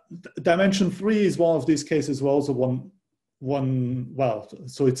 is one of these cases where also well,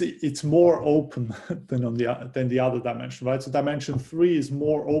 so it's more open than the other dimension, right? So dimension 3 is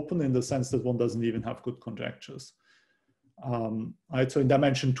more open in the sense that one doesn't even have good conjectures. Right, so in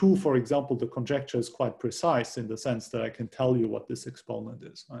dimension 2, for example, the conjecture is quite precise in the sense that I can tell you what this exponent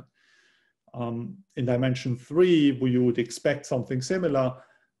is, right? In dimension 3, where you would expect something similar,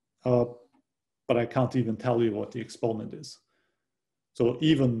 but I can't even tell you what the exponent is. So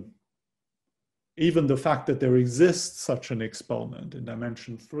even the fact that there exists such an exponent in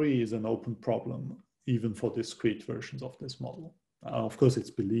dimension 3 is an open problem. even for discrete versions of this model. Of course,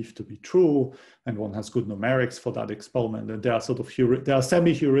 it's believed to be true, and one has good numerics for that exponent. And there are sort of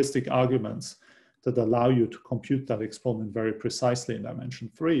semi-heuristic arguments that allow you to compute that exponent very precisely in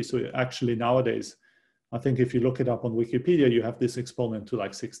dimension 3. So actually nowadays, I think if you look it up on Wikipedia, you have this exponent to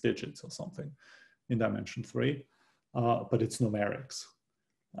like 6 digits or something in dimension 3, but it's numerics.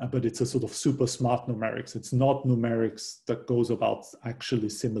 But it's a sort of super smart numerics. It's not numerics that goes about actually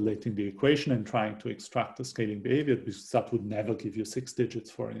simulating the equation and trying to extract the scaling behavior, because that would never give you 6 digits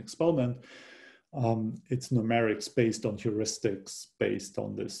for an exponent. It's numerics based on heuristics, based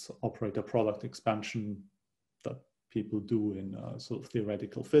on this operator product expansion that people do in sort of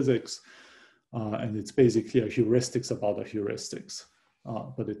theoretical physics. And it's basically a heuristics about a heuristics,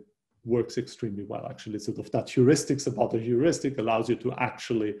 but it works extremely well, actually. Sort of that heuristics about a heuristic allows you to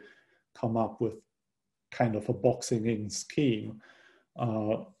actually come up with kind of a boxing in scheme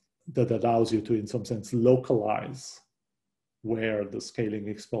that allows you to, in some sense, localize where the scaling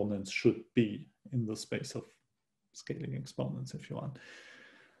exponents should be in the space of scaling exponents, if you want.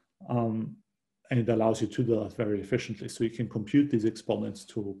 And it allows you to do that very efficiently. So you can compute these exponents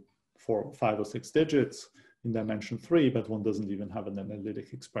to 4, 5, or 6 digits in dimension 3, but one doesn't even have an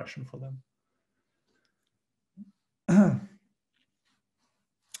analytic expression for them.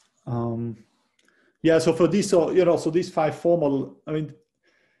 Yeah, so for these, so these 5 formal, I mean,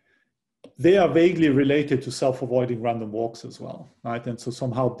 they are vaguely related to self-avoiding random walks as well, right? And so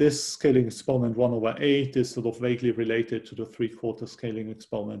somehow this scaling exponent 1/8 is sort of vaguely related to the 3/4 scaling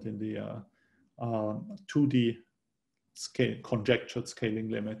exponent in the 2D conjectured scaling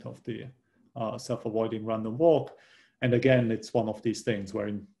limit of the self-avoiding random walk. And again, it's one of these things where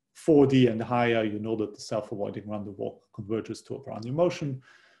in 4D and higher, you know that the self-avoiding random walk converges to a Brownian motion.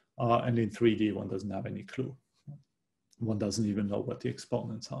 And in 3D, one doesn't have any clue. One doesn't even know what the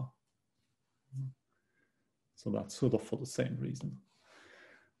exponents are. So that's sort of for the same reason.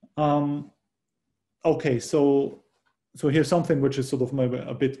 Okay, so here's something which is sort of maybe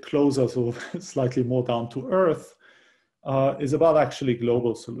a bit closer, sort of slightly more down to earth. Is about actually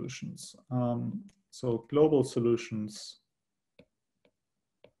global solutions. So global solutions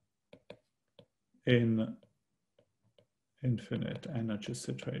in infinite energy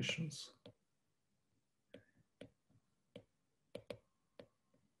situations.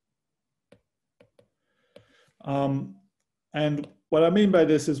 And what I mean by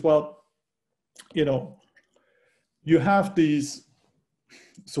this is, well, you have these,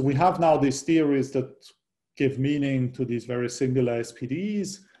 so we have now these theories that give meaning to these very singular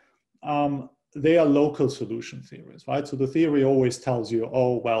SPDEs. They are local solution theories, right? So the theory always tells you,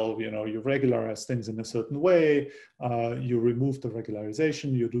 oh, well, you regularize things in a certain way, you remove the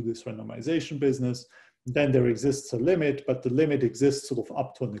regularization, you do this renormalization business, then there exists a limit, but the limit exists sort of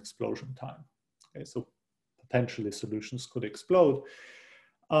up to an explosion time. Okay, so potentially solutions could explode.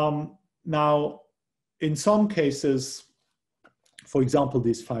 Now, in some cases, for example,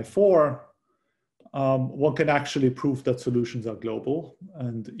 these 5-4, one can actually prove that solutions are global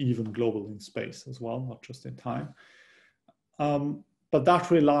and even global in space as well, not just in time. But that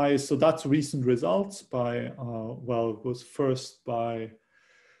relies, so that's recent results by, well, it was first by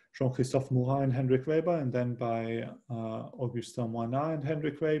Jean-Christophe Mourin and Hendrik Weber, and then by Augustin Moinat and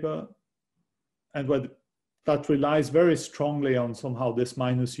Hendrik Weber. And that relies very strongly on somehow this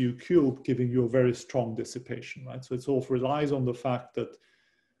minus u cubed giving you a very strong dissipation, right? So it sort of relies on the fact that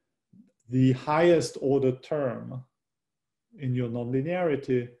the highest order term in your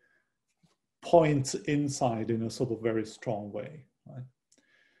nonlinearity points inside in a sort of very strong way, right?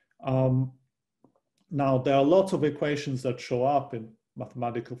 Now, there are lots of equations that show up in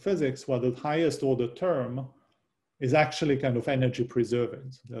mathematical physics where the highest order term is actually kind of energy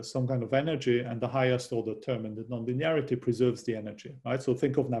preserving. So there's some kind of energy, and the highest order term in the nonlinearity preserves the energy, right? So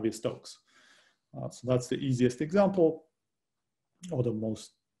think of Navier-Stokes. So that's the easiest example, or the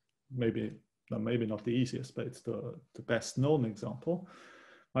most, maybe not the easiest, but it's the best known example,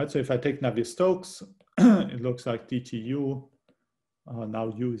 right? So if I take Navier-Stokes, it looks like dtu,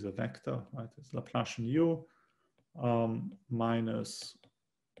 now u is a vector, right? It's Laplacian u minus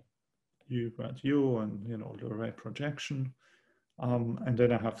u grad u and, the array projection. And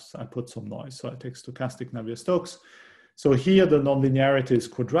then I put some noise. So I take stochastic Navier-Stokes. So here the nonlinearity is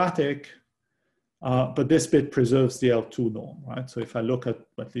quadratic, but this bit preserves the L2 norm, right? So if I look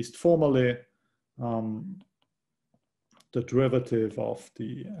at least formally, the derivative of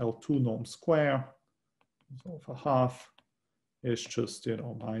the L2 norm square, so for half, is just,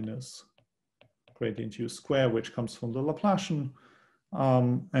 minus gradient u square, which comes from the Laplacian.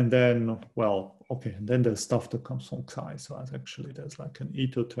 And then, well, okay, and then there's stuff that comes from psi. So actually there's like an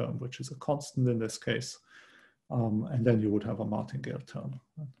eta term, which is a constant in this case. And then you would have a martingale term.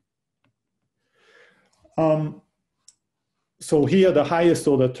 So here, the highest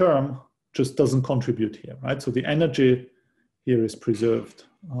order term just doesn't contribute here, right? So the energy here is preserved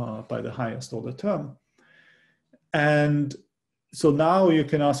by the highest order term. And so now you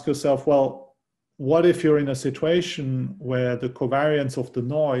can ask yourself, well, what if you're in a situation where the covariance of the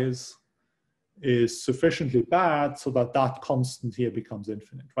noise is sufficiently bad so that that constant here becomes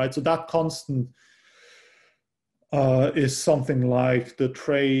infinite, right? So that constant is something like the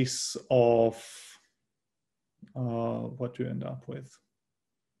trace of what you end up with.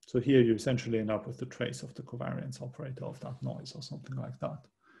 So here you essentially end up with the trace of the covariance operator of that noise or something like that,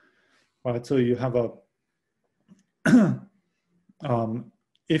 right? So you have a,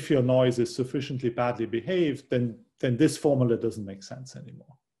 if your noise is sufficiently badly behaved, then this formula doesn't make sense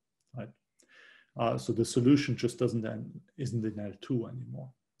anymore, right? So the solution just isn't in L2 anymore,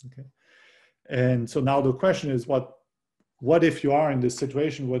 okay? And so now the question is, what if you are in this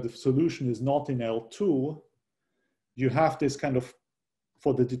situation where the solution is not in L2? You have this kind of,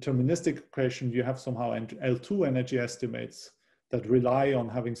 for the deterministic equation, you have somehow L2 energy estimates that rely on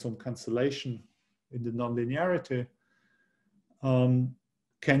having some cancellation in the nonlinearity.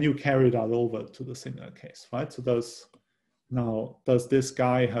 Can you carry that over to the singular case, right? So does this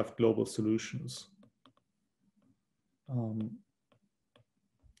guy have global solutions?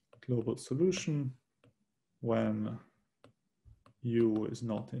 Global solution when U is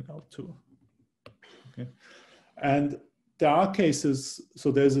not in L2, okay? And there are cases,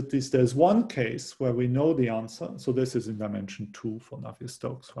 so there's at least one case where we know the answer. So this is in dimension 2 for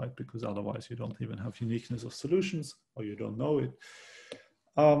Navier-Stokes, right? Because otherwise you don't even have uniqueness of solutions, or you don't know it.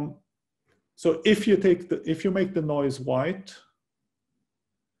 So if you make the noise white,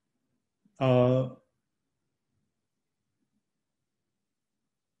 I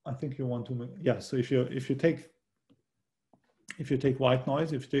think you want to make, yeah. So if you take white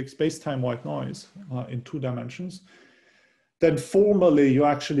noise, if you take space-time white noise in 2 dimensions, then formally you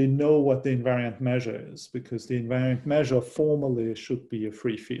actually know what the invariant measure is, because the invariant measure formally should be a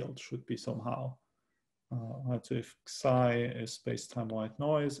free field, should be somehow. Right, so if psi is space-time white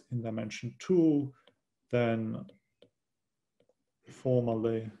noise in dimension 2, then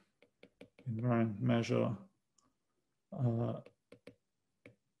formally invariant measure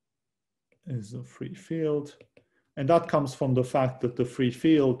is a free field. And that comes from the fact that the free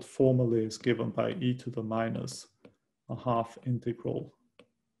field formally is given by e to the minus a half integral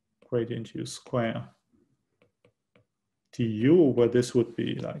gradient u square du, where this would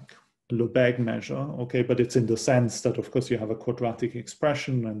be like Lebesgue measure, okay, but it's in the sense that, of course, you have a quadratic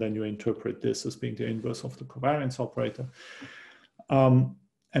expression and then you interpret this as being the inverse of the covariance operator. And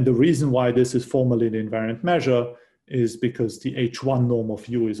the reason why this is formally an invariant measure is because the H1 norm of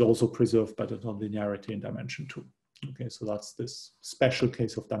U is also preserved by the nonlinearity in dimension 2. Okay, so that's this special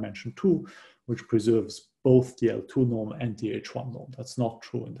case of dimension 2, which preserves both the L2 norm and the H1 norm. That's not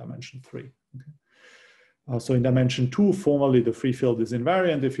true in dimension 3. Okay. So in dimension 2, formally the free field is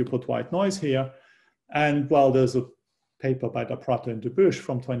invariant if you put white noise here. And well, there's a paper by Da Prato and de Bush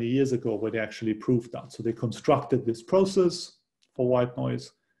from 20 years ago where they actually proved that. So they constructed this process for white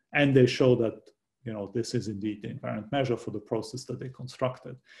noise, and they show that, you know, this is indeed the invariant measure for the process that they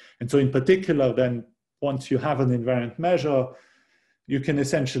constructed. And so in particular, then once you have an invariant measure, you can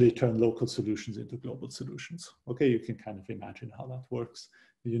essentially turn local solutions into global solutions. Okay, you can kind of imagine how that works.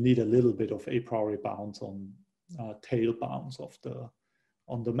 You need a little bit of a priori bounds on tail bounds of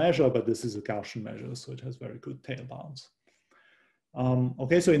on the measure, but this is a Gaussian measure, so it has very good tail bounds.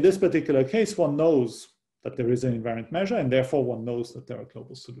 Okay, so in this particular case, one knows that there is an invariant measure, and therefore one knows that there are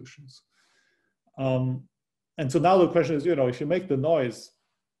global solutions. And so now the question is, you know, if you make the noise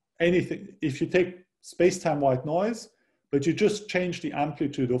anything, if you take space-time white noise, but you just change the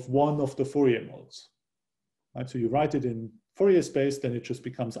amplitude of one of the Fourier modes, right? So you write it in Fourier space, then it just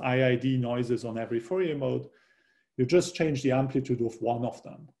becomes IID noises on every Fourier mode. You just change the amplitude of one of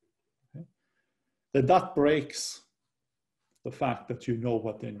them. Okay? Then that breaks the fact that you know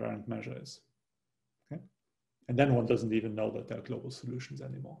what the invariant measure is. Okay? And then one doesn't even know that there are global solutions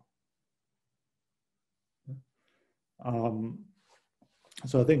anymore. Okay?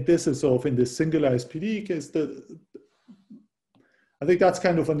 So I think this is sort of in this singular SPDE case, I think that's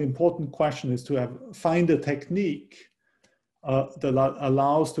kind of an important question, is to find a technique that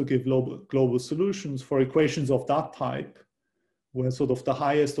allows to give global solutions for equations of that type, where sort of the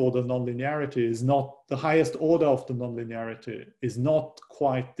highest order nonlinearity is not, the highest order of the nonlinearity is not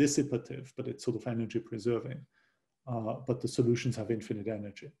quite dissipative, but it's sort of energy preserving. but the solutions have infinite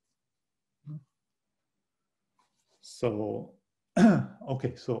energy. So,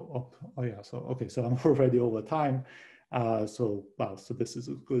 okay, so, so I'm already over time. So this is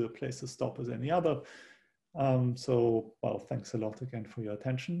as good a place to stop as any other. Thanks a lot again for your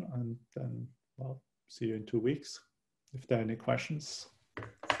attention, and then, see you in 2 weeks. If there are any questions.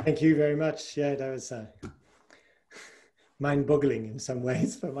 Thank you very much. Yeah, that was mind-boggling in some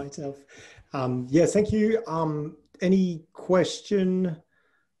ways for myself. Yes, thank you. Any question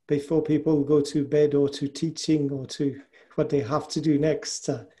before people go to bed or to teaching or to what they have to do next?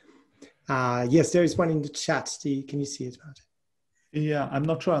 Yes, there is one in the chat. Can you see it, Martin? Yeah, I'm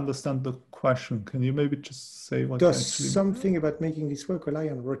not sure I understand the question. Can you maybe just say what does something about making this work rely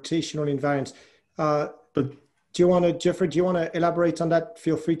on rotational invariance? But do you want to, Jeffrey, do you want to elaborate on that?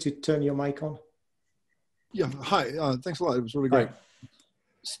 Feel free to turn your mic on. Yeah, hi, thanks a lot. It was really great. Hi.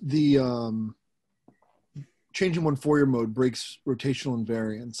 The changing one Fourier mode breaks rotational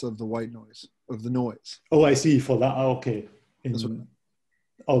invariance of the white noise, of the noise. Oh, I see, for that, okay.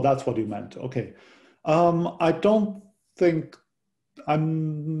 That's what you meant, okay. I don't think,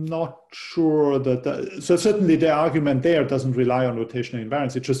 I'm not sure that, so certainly the argument there doesn't rely on rotational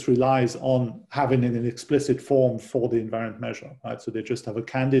invariance, it just relies on having an explicit form for the invariant measure, right? So they just have a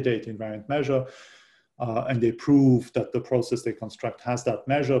candidate invariant measure, and they prove that the process they construct has that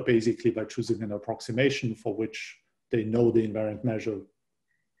measure basically by choosing an approximation for which they know the invariant measure,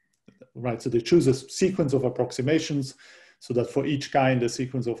 right? So they choose a sequence of approximations so that for each guy in the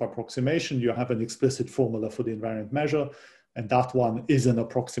sequence of approximation, you have an explicit formula for the invariant measure. And that one is an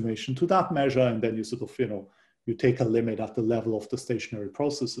approximation to that measure. And then you sort of, you take a limit at the level of the stationary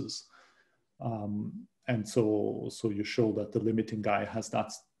processes. And so you show that the limiting guy has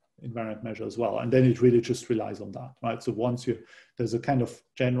that invariant measure as well. And then it really just relies on that, right? So once there's a kind of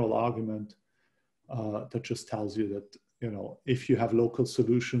general argument that just tells you that, if you have local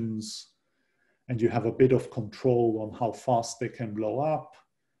solutions and you have a bit of control on how fast they can blow up,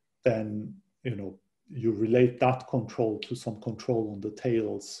 then, you relate that control to some control on the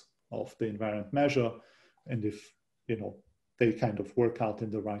tails of the invariant measure. And if, they kind of work out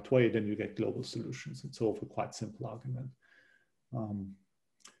in the right way, then you get global solutions. It's sort of a quite simple argument.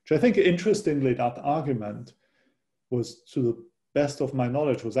 Which I think, interestingly, that argument was, to the best of my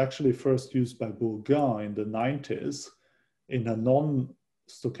knowledge, was actually first used by Bourgain in the 90s in a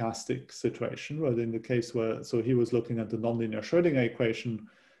non-stochastic situation, where in the case where, so he was looking at the nonlinear Schrödinger equation,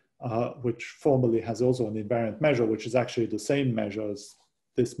 which formally has also an invariant measure, which is actually the same measure as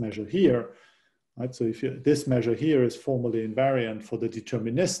this measure here, right? So if this measure here is formally invariant for the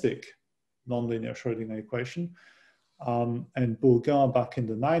deterministic nonlinear Schrödinger equation, and Bourgain back in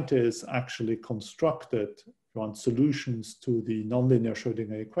the 90s actually constructed solutions to the nonlinear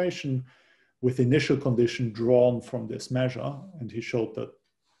Schrödinger equation with initial condition drawn from this measure, and he showed that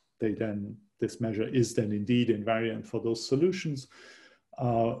this measure is then indeed invariant for those solutions.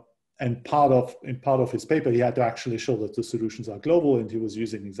 And in part of his paper, he had to actually show that the solutions are global, and he was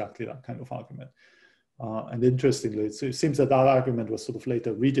using exactly that kind of argument. And interestingly, it seems that that argument was sort of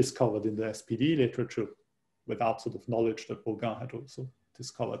later rediscovered in the SPDE literature without sort of knowledge that Bourgain had also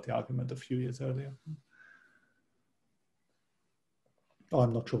discovered the argument a few years earlier. Oh,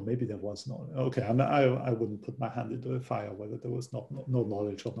 I'm not sure, maybe there was no, okay, I wouldn't put my hand into the fire whether there was no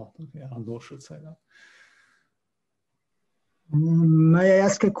knowledge or not. Okay, Arnaud should say that. May I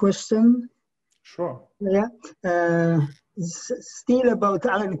ask a question? Sure. Yeah. Still about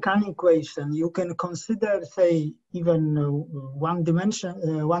Allen-Kahn equation, you can consider, say, even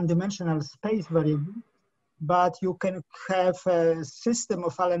one-dimensional space variable, but you can have a system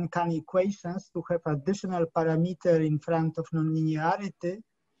of Allen-Kahn equations to have additional parameter in front of nonlinearity,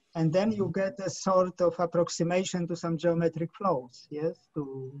 and then you get a sort of approximation to some geometric flows, yes,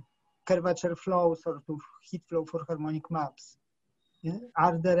 to curvature flows or to heat flow for harmonic maps. Yeah.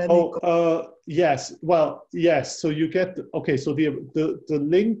 Are there any? Yes. Well, yes. So you get, okay. So the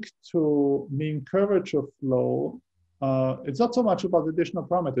link to mean curvature flow, it's not so much about additional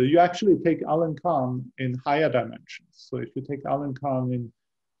parameter. You actually take Allen-Kahn in higher dimensions. So if you take Allen-Kahn in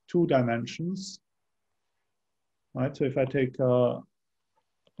 2 dimensions, right? So if I take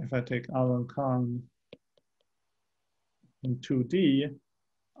Allen-Kahn in 2D,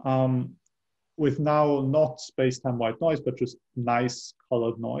 with now not space-time white noise, but just nice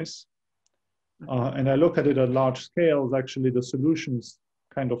colored noise. And I look at it at large scales, actually the solutions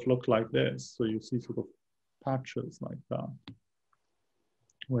kind of look like this. So you see sort of patches like that,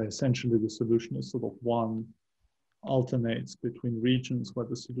 where essentially the solution is sort of 1, alternates between regions where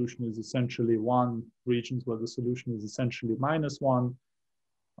the solution is essentially 1, regions where the solution is essentially -1.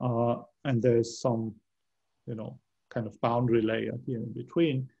 And there's some, kind of boundary layer here in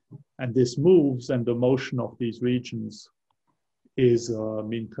between. And this moves, and the motion of these regions is a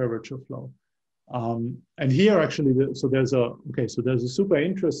mean curvature flow. And here actually, so there's a super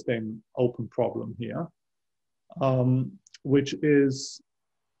interesting open problem here, which is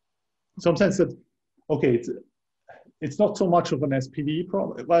in some sense that, okay, it's not so much of an SPDE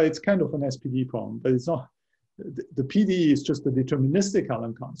problem. Well, it's kind of an SPDE problem, but it's not. The PDE is just a deterministic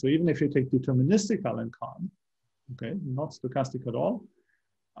Alencon. So even if you take deterministic Alencon, okay, not stochastic at all.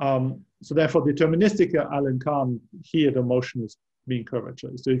 So therefore, deterministic Alencon, here the motion is mean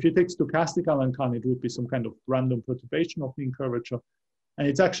curvature. So if you take stochastic Alencon, it would be some kind of random perturbation of mean curvature. And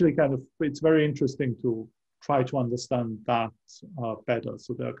it's actually kind of, it's very interesting to try to understand that better.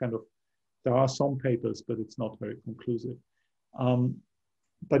 So there are some papers, but it's not very conclusive.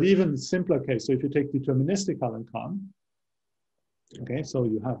 But even simpler case, so if you take deterministic Alencon, okay, so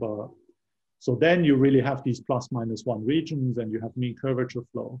you have so then you really have these ±1 regions, and you have mean curvature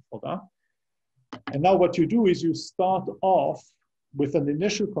flow for that. And now what you do is you start off with an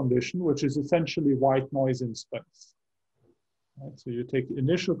initial condition, which is essentially white noise in space. Right? So you take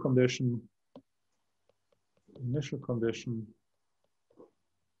initial condition,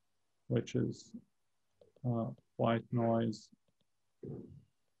 which is white noise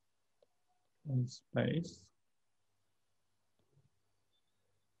in space.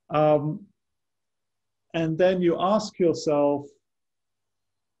 And then you ask yourself,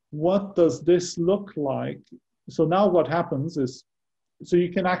 what does this look like? So now what happens is, so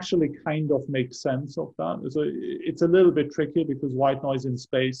you can actually kind of make sense of that. So it's a little bit tricky because white noise in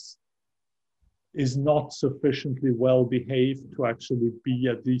space is not sufficiently well behaved to actually be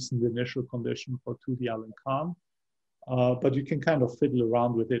a decent initial condition for 2D Alencon. But you can kind of fiddle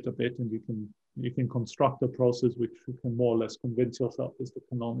around with it a bit, and you can construct a process which you can more or less convince yourself is the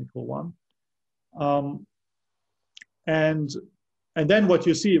canonical one. And then what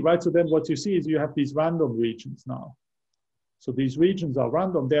you see, right? So then what you see is you have these random regions now. So these regions are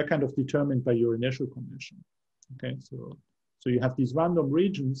random. They're kind of determined by your initial condition. Okay, so you have these random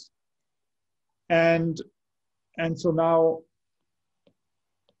regions, and so now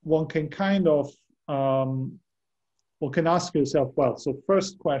one can kind of one can ask yourself, well, so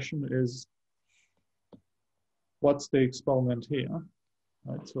first question is, what's the exponent here?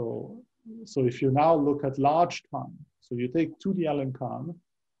 Right, so if you now look at large time, so you take 2D Alencon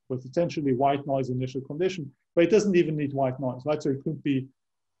with essentially white noise initial condition, but it doesn't even need white noise, right? So it could be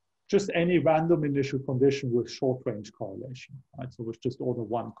just any random initial condition with short range correlation, right? So with just order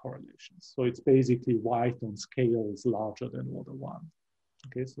 1 correlations. So it's basically white on scales larger than order 1.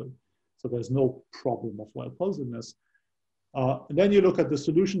 Okay, so there's no problem of well-posedness. And then you look at the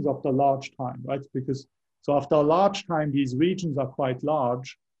solutions after large time, right? Because so after a large time, these regions are quite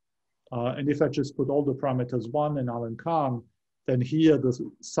large. And if I just put all the parameters 1 in Alencon, then here the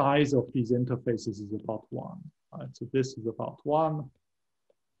size of these interfaces is about 1. Right? So this is about 1.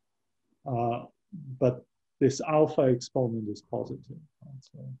 But this alpha exponent is positive. Right?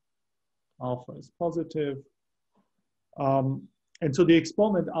 So alpha is positive. And so the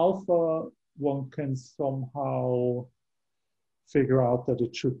exponent alpha, one can somehow figure out that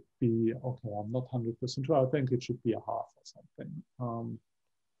it should be, okay, I'm not 100% sure. I think it should be a half or something.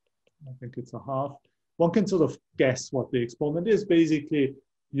 I think it's a half. One can sort of guess what the exponent is. Basically,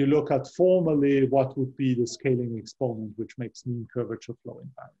 you look at formally what would be the scaling exponent, which makes mean curvature flow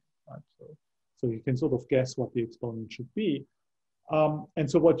invariant. Right? So you can sort of guess what the exponent should be. And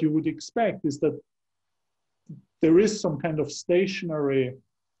so what you would expect is that there is some kind of stationary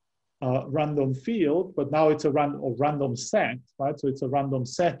random field, but now it's a random set, right? So it's a random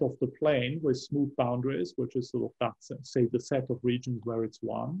set of the plane with smooth boundaries, which is sort of that, say, the set of regions where it's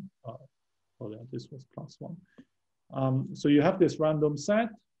 1. Oh, yeah, this was +1. So you have this random set,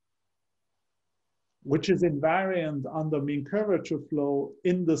 which is invariant under mean curvature flow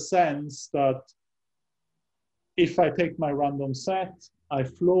in the sense that if I take my random set, I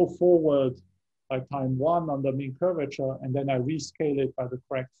flow forward by time 1 under mean curvature, and then I rescale it by the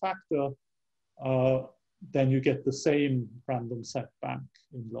correct factor, then you get the same random set back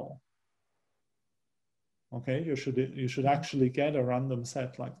in law. Okay, you should actually get a random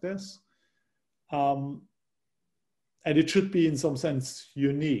set like this. And it should be in some sense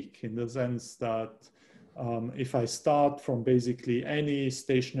unique in the sense that if I start from basically any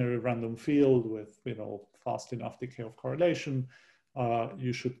stationary random field with, fast enough decay of correlation,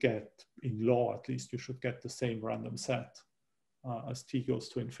 you should get, in law at least, you should get the same random set as t goes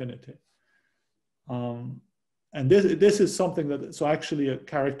to infinity. And this is something that, so actually a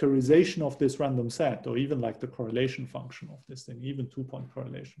characterization of this random set, or even like the correlation function of this thing, even 2-point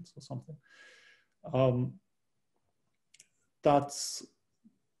correlations or something, that's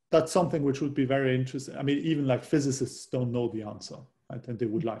something which would be very interesting. I mean, even like physicists don't know the answer, right? And they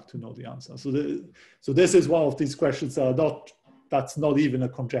would like to know the answer. So this is one of these questions that are that's not even a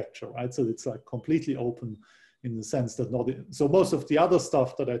conjecture, right? So it's like completely open in the sense that so most of the other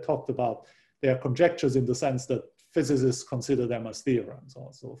stuff that I talked about, they are conjectures in the sense that physicists consider them as theorems,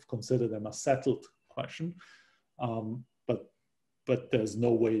 or sort of consider them as settled question. But there's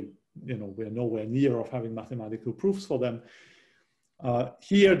no way, we're nowhere near of having mathematical proofs for them.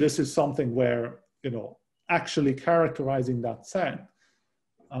 Here, this is something where, actually characterizing that set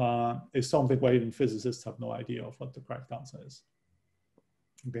is something where even physicists have no idea of what the correct answer is.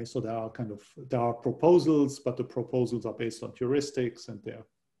 Okay, so there are proposals, but the proposals are based on heuristics, and they're,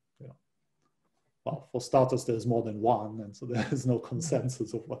 well, for starters, there's more than one, and so there is no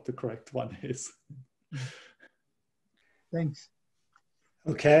consensus of what the correct one is. Thanks.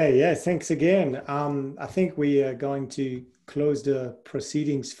 Okay, yeah, thanks again. I think we are going to close the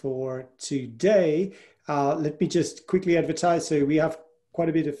proceedings for today. Let me just quickly advertise. So we have quite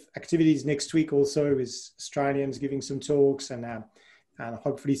a bit of activities next week also, with Australians giving some talks, and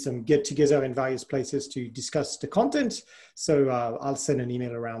hopefully some get-together in various places to discuss the content. So I'll send an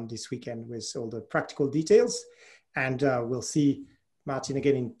email around this weekend with all the practical details. And we'll see Martin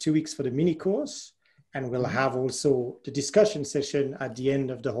again in 2 weeks for the mini course. And we'll have also the discussion session at the end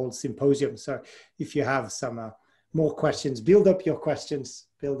of the whole symposium. So if you have some more questions, build up your questions,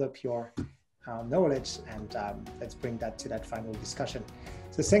 build up your knowledge, and let's bring that to that final discussion.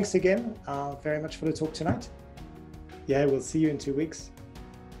 So thanks again very much for the talk tonight. Yeah, we'll see you in 2 weeks.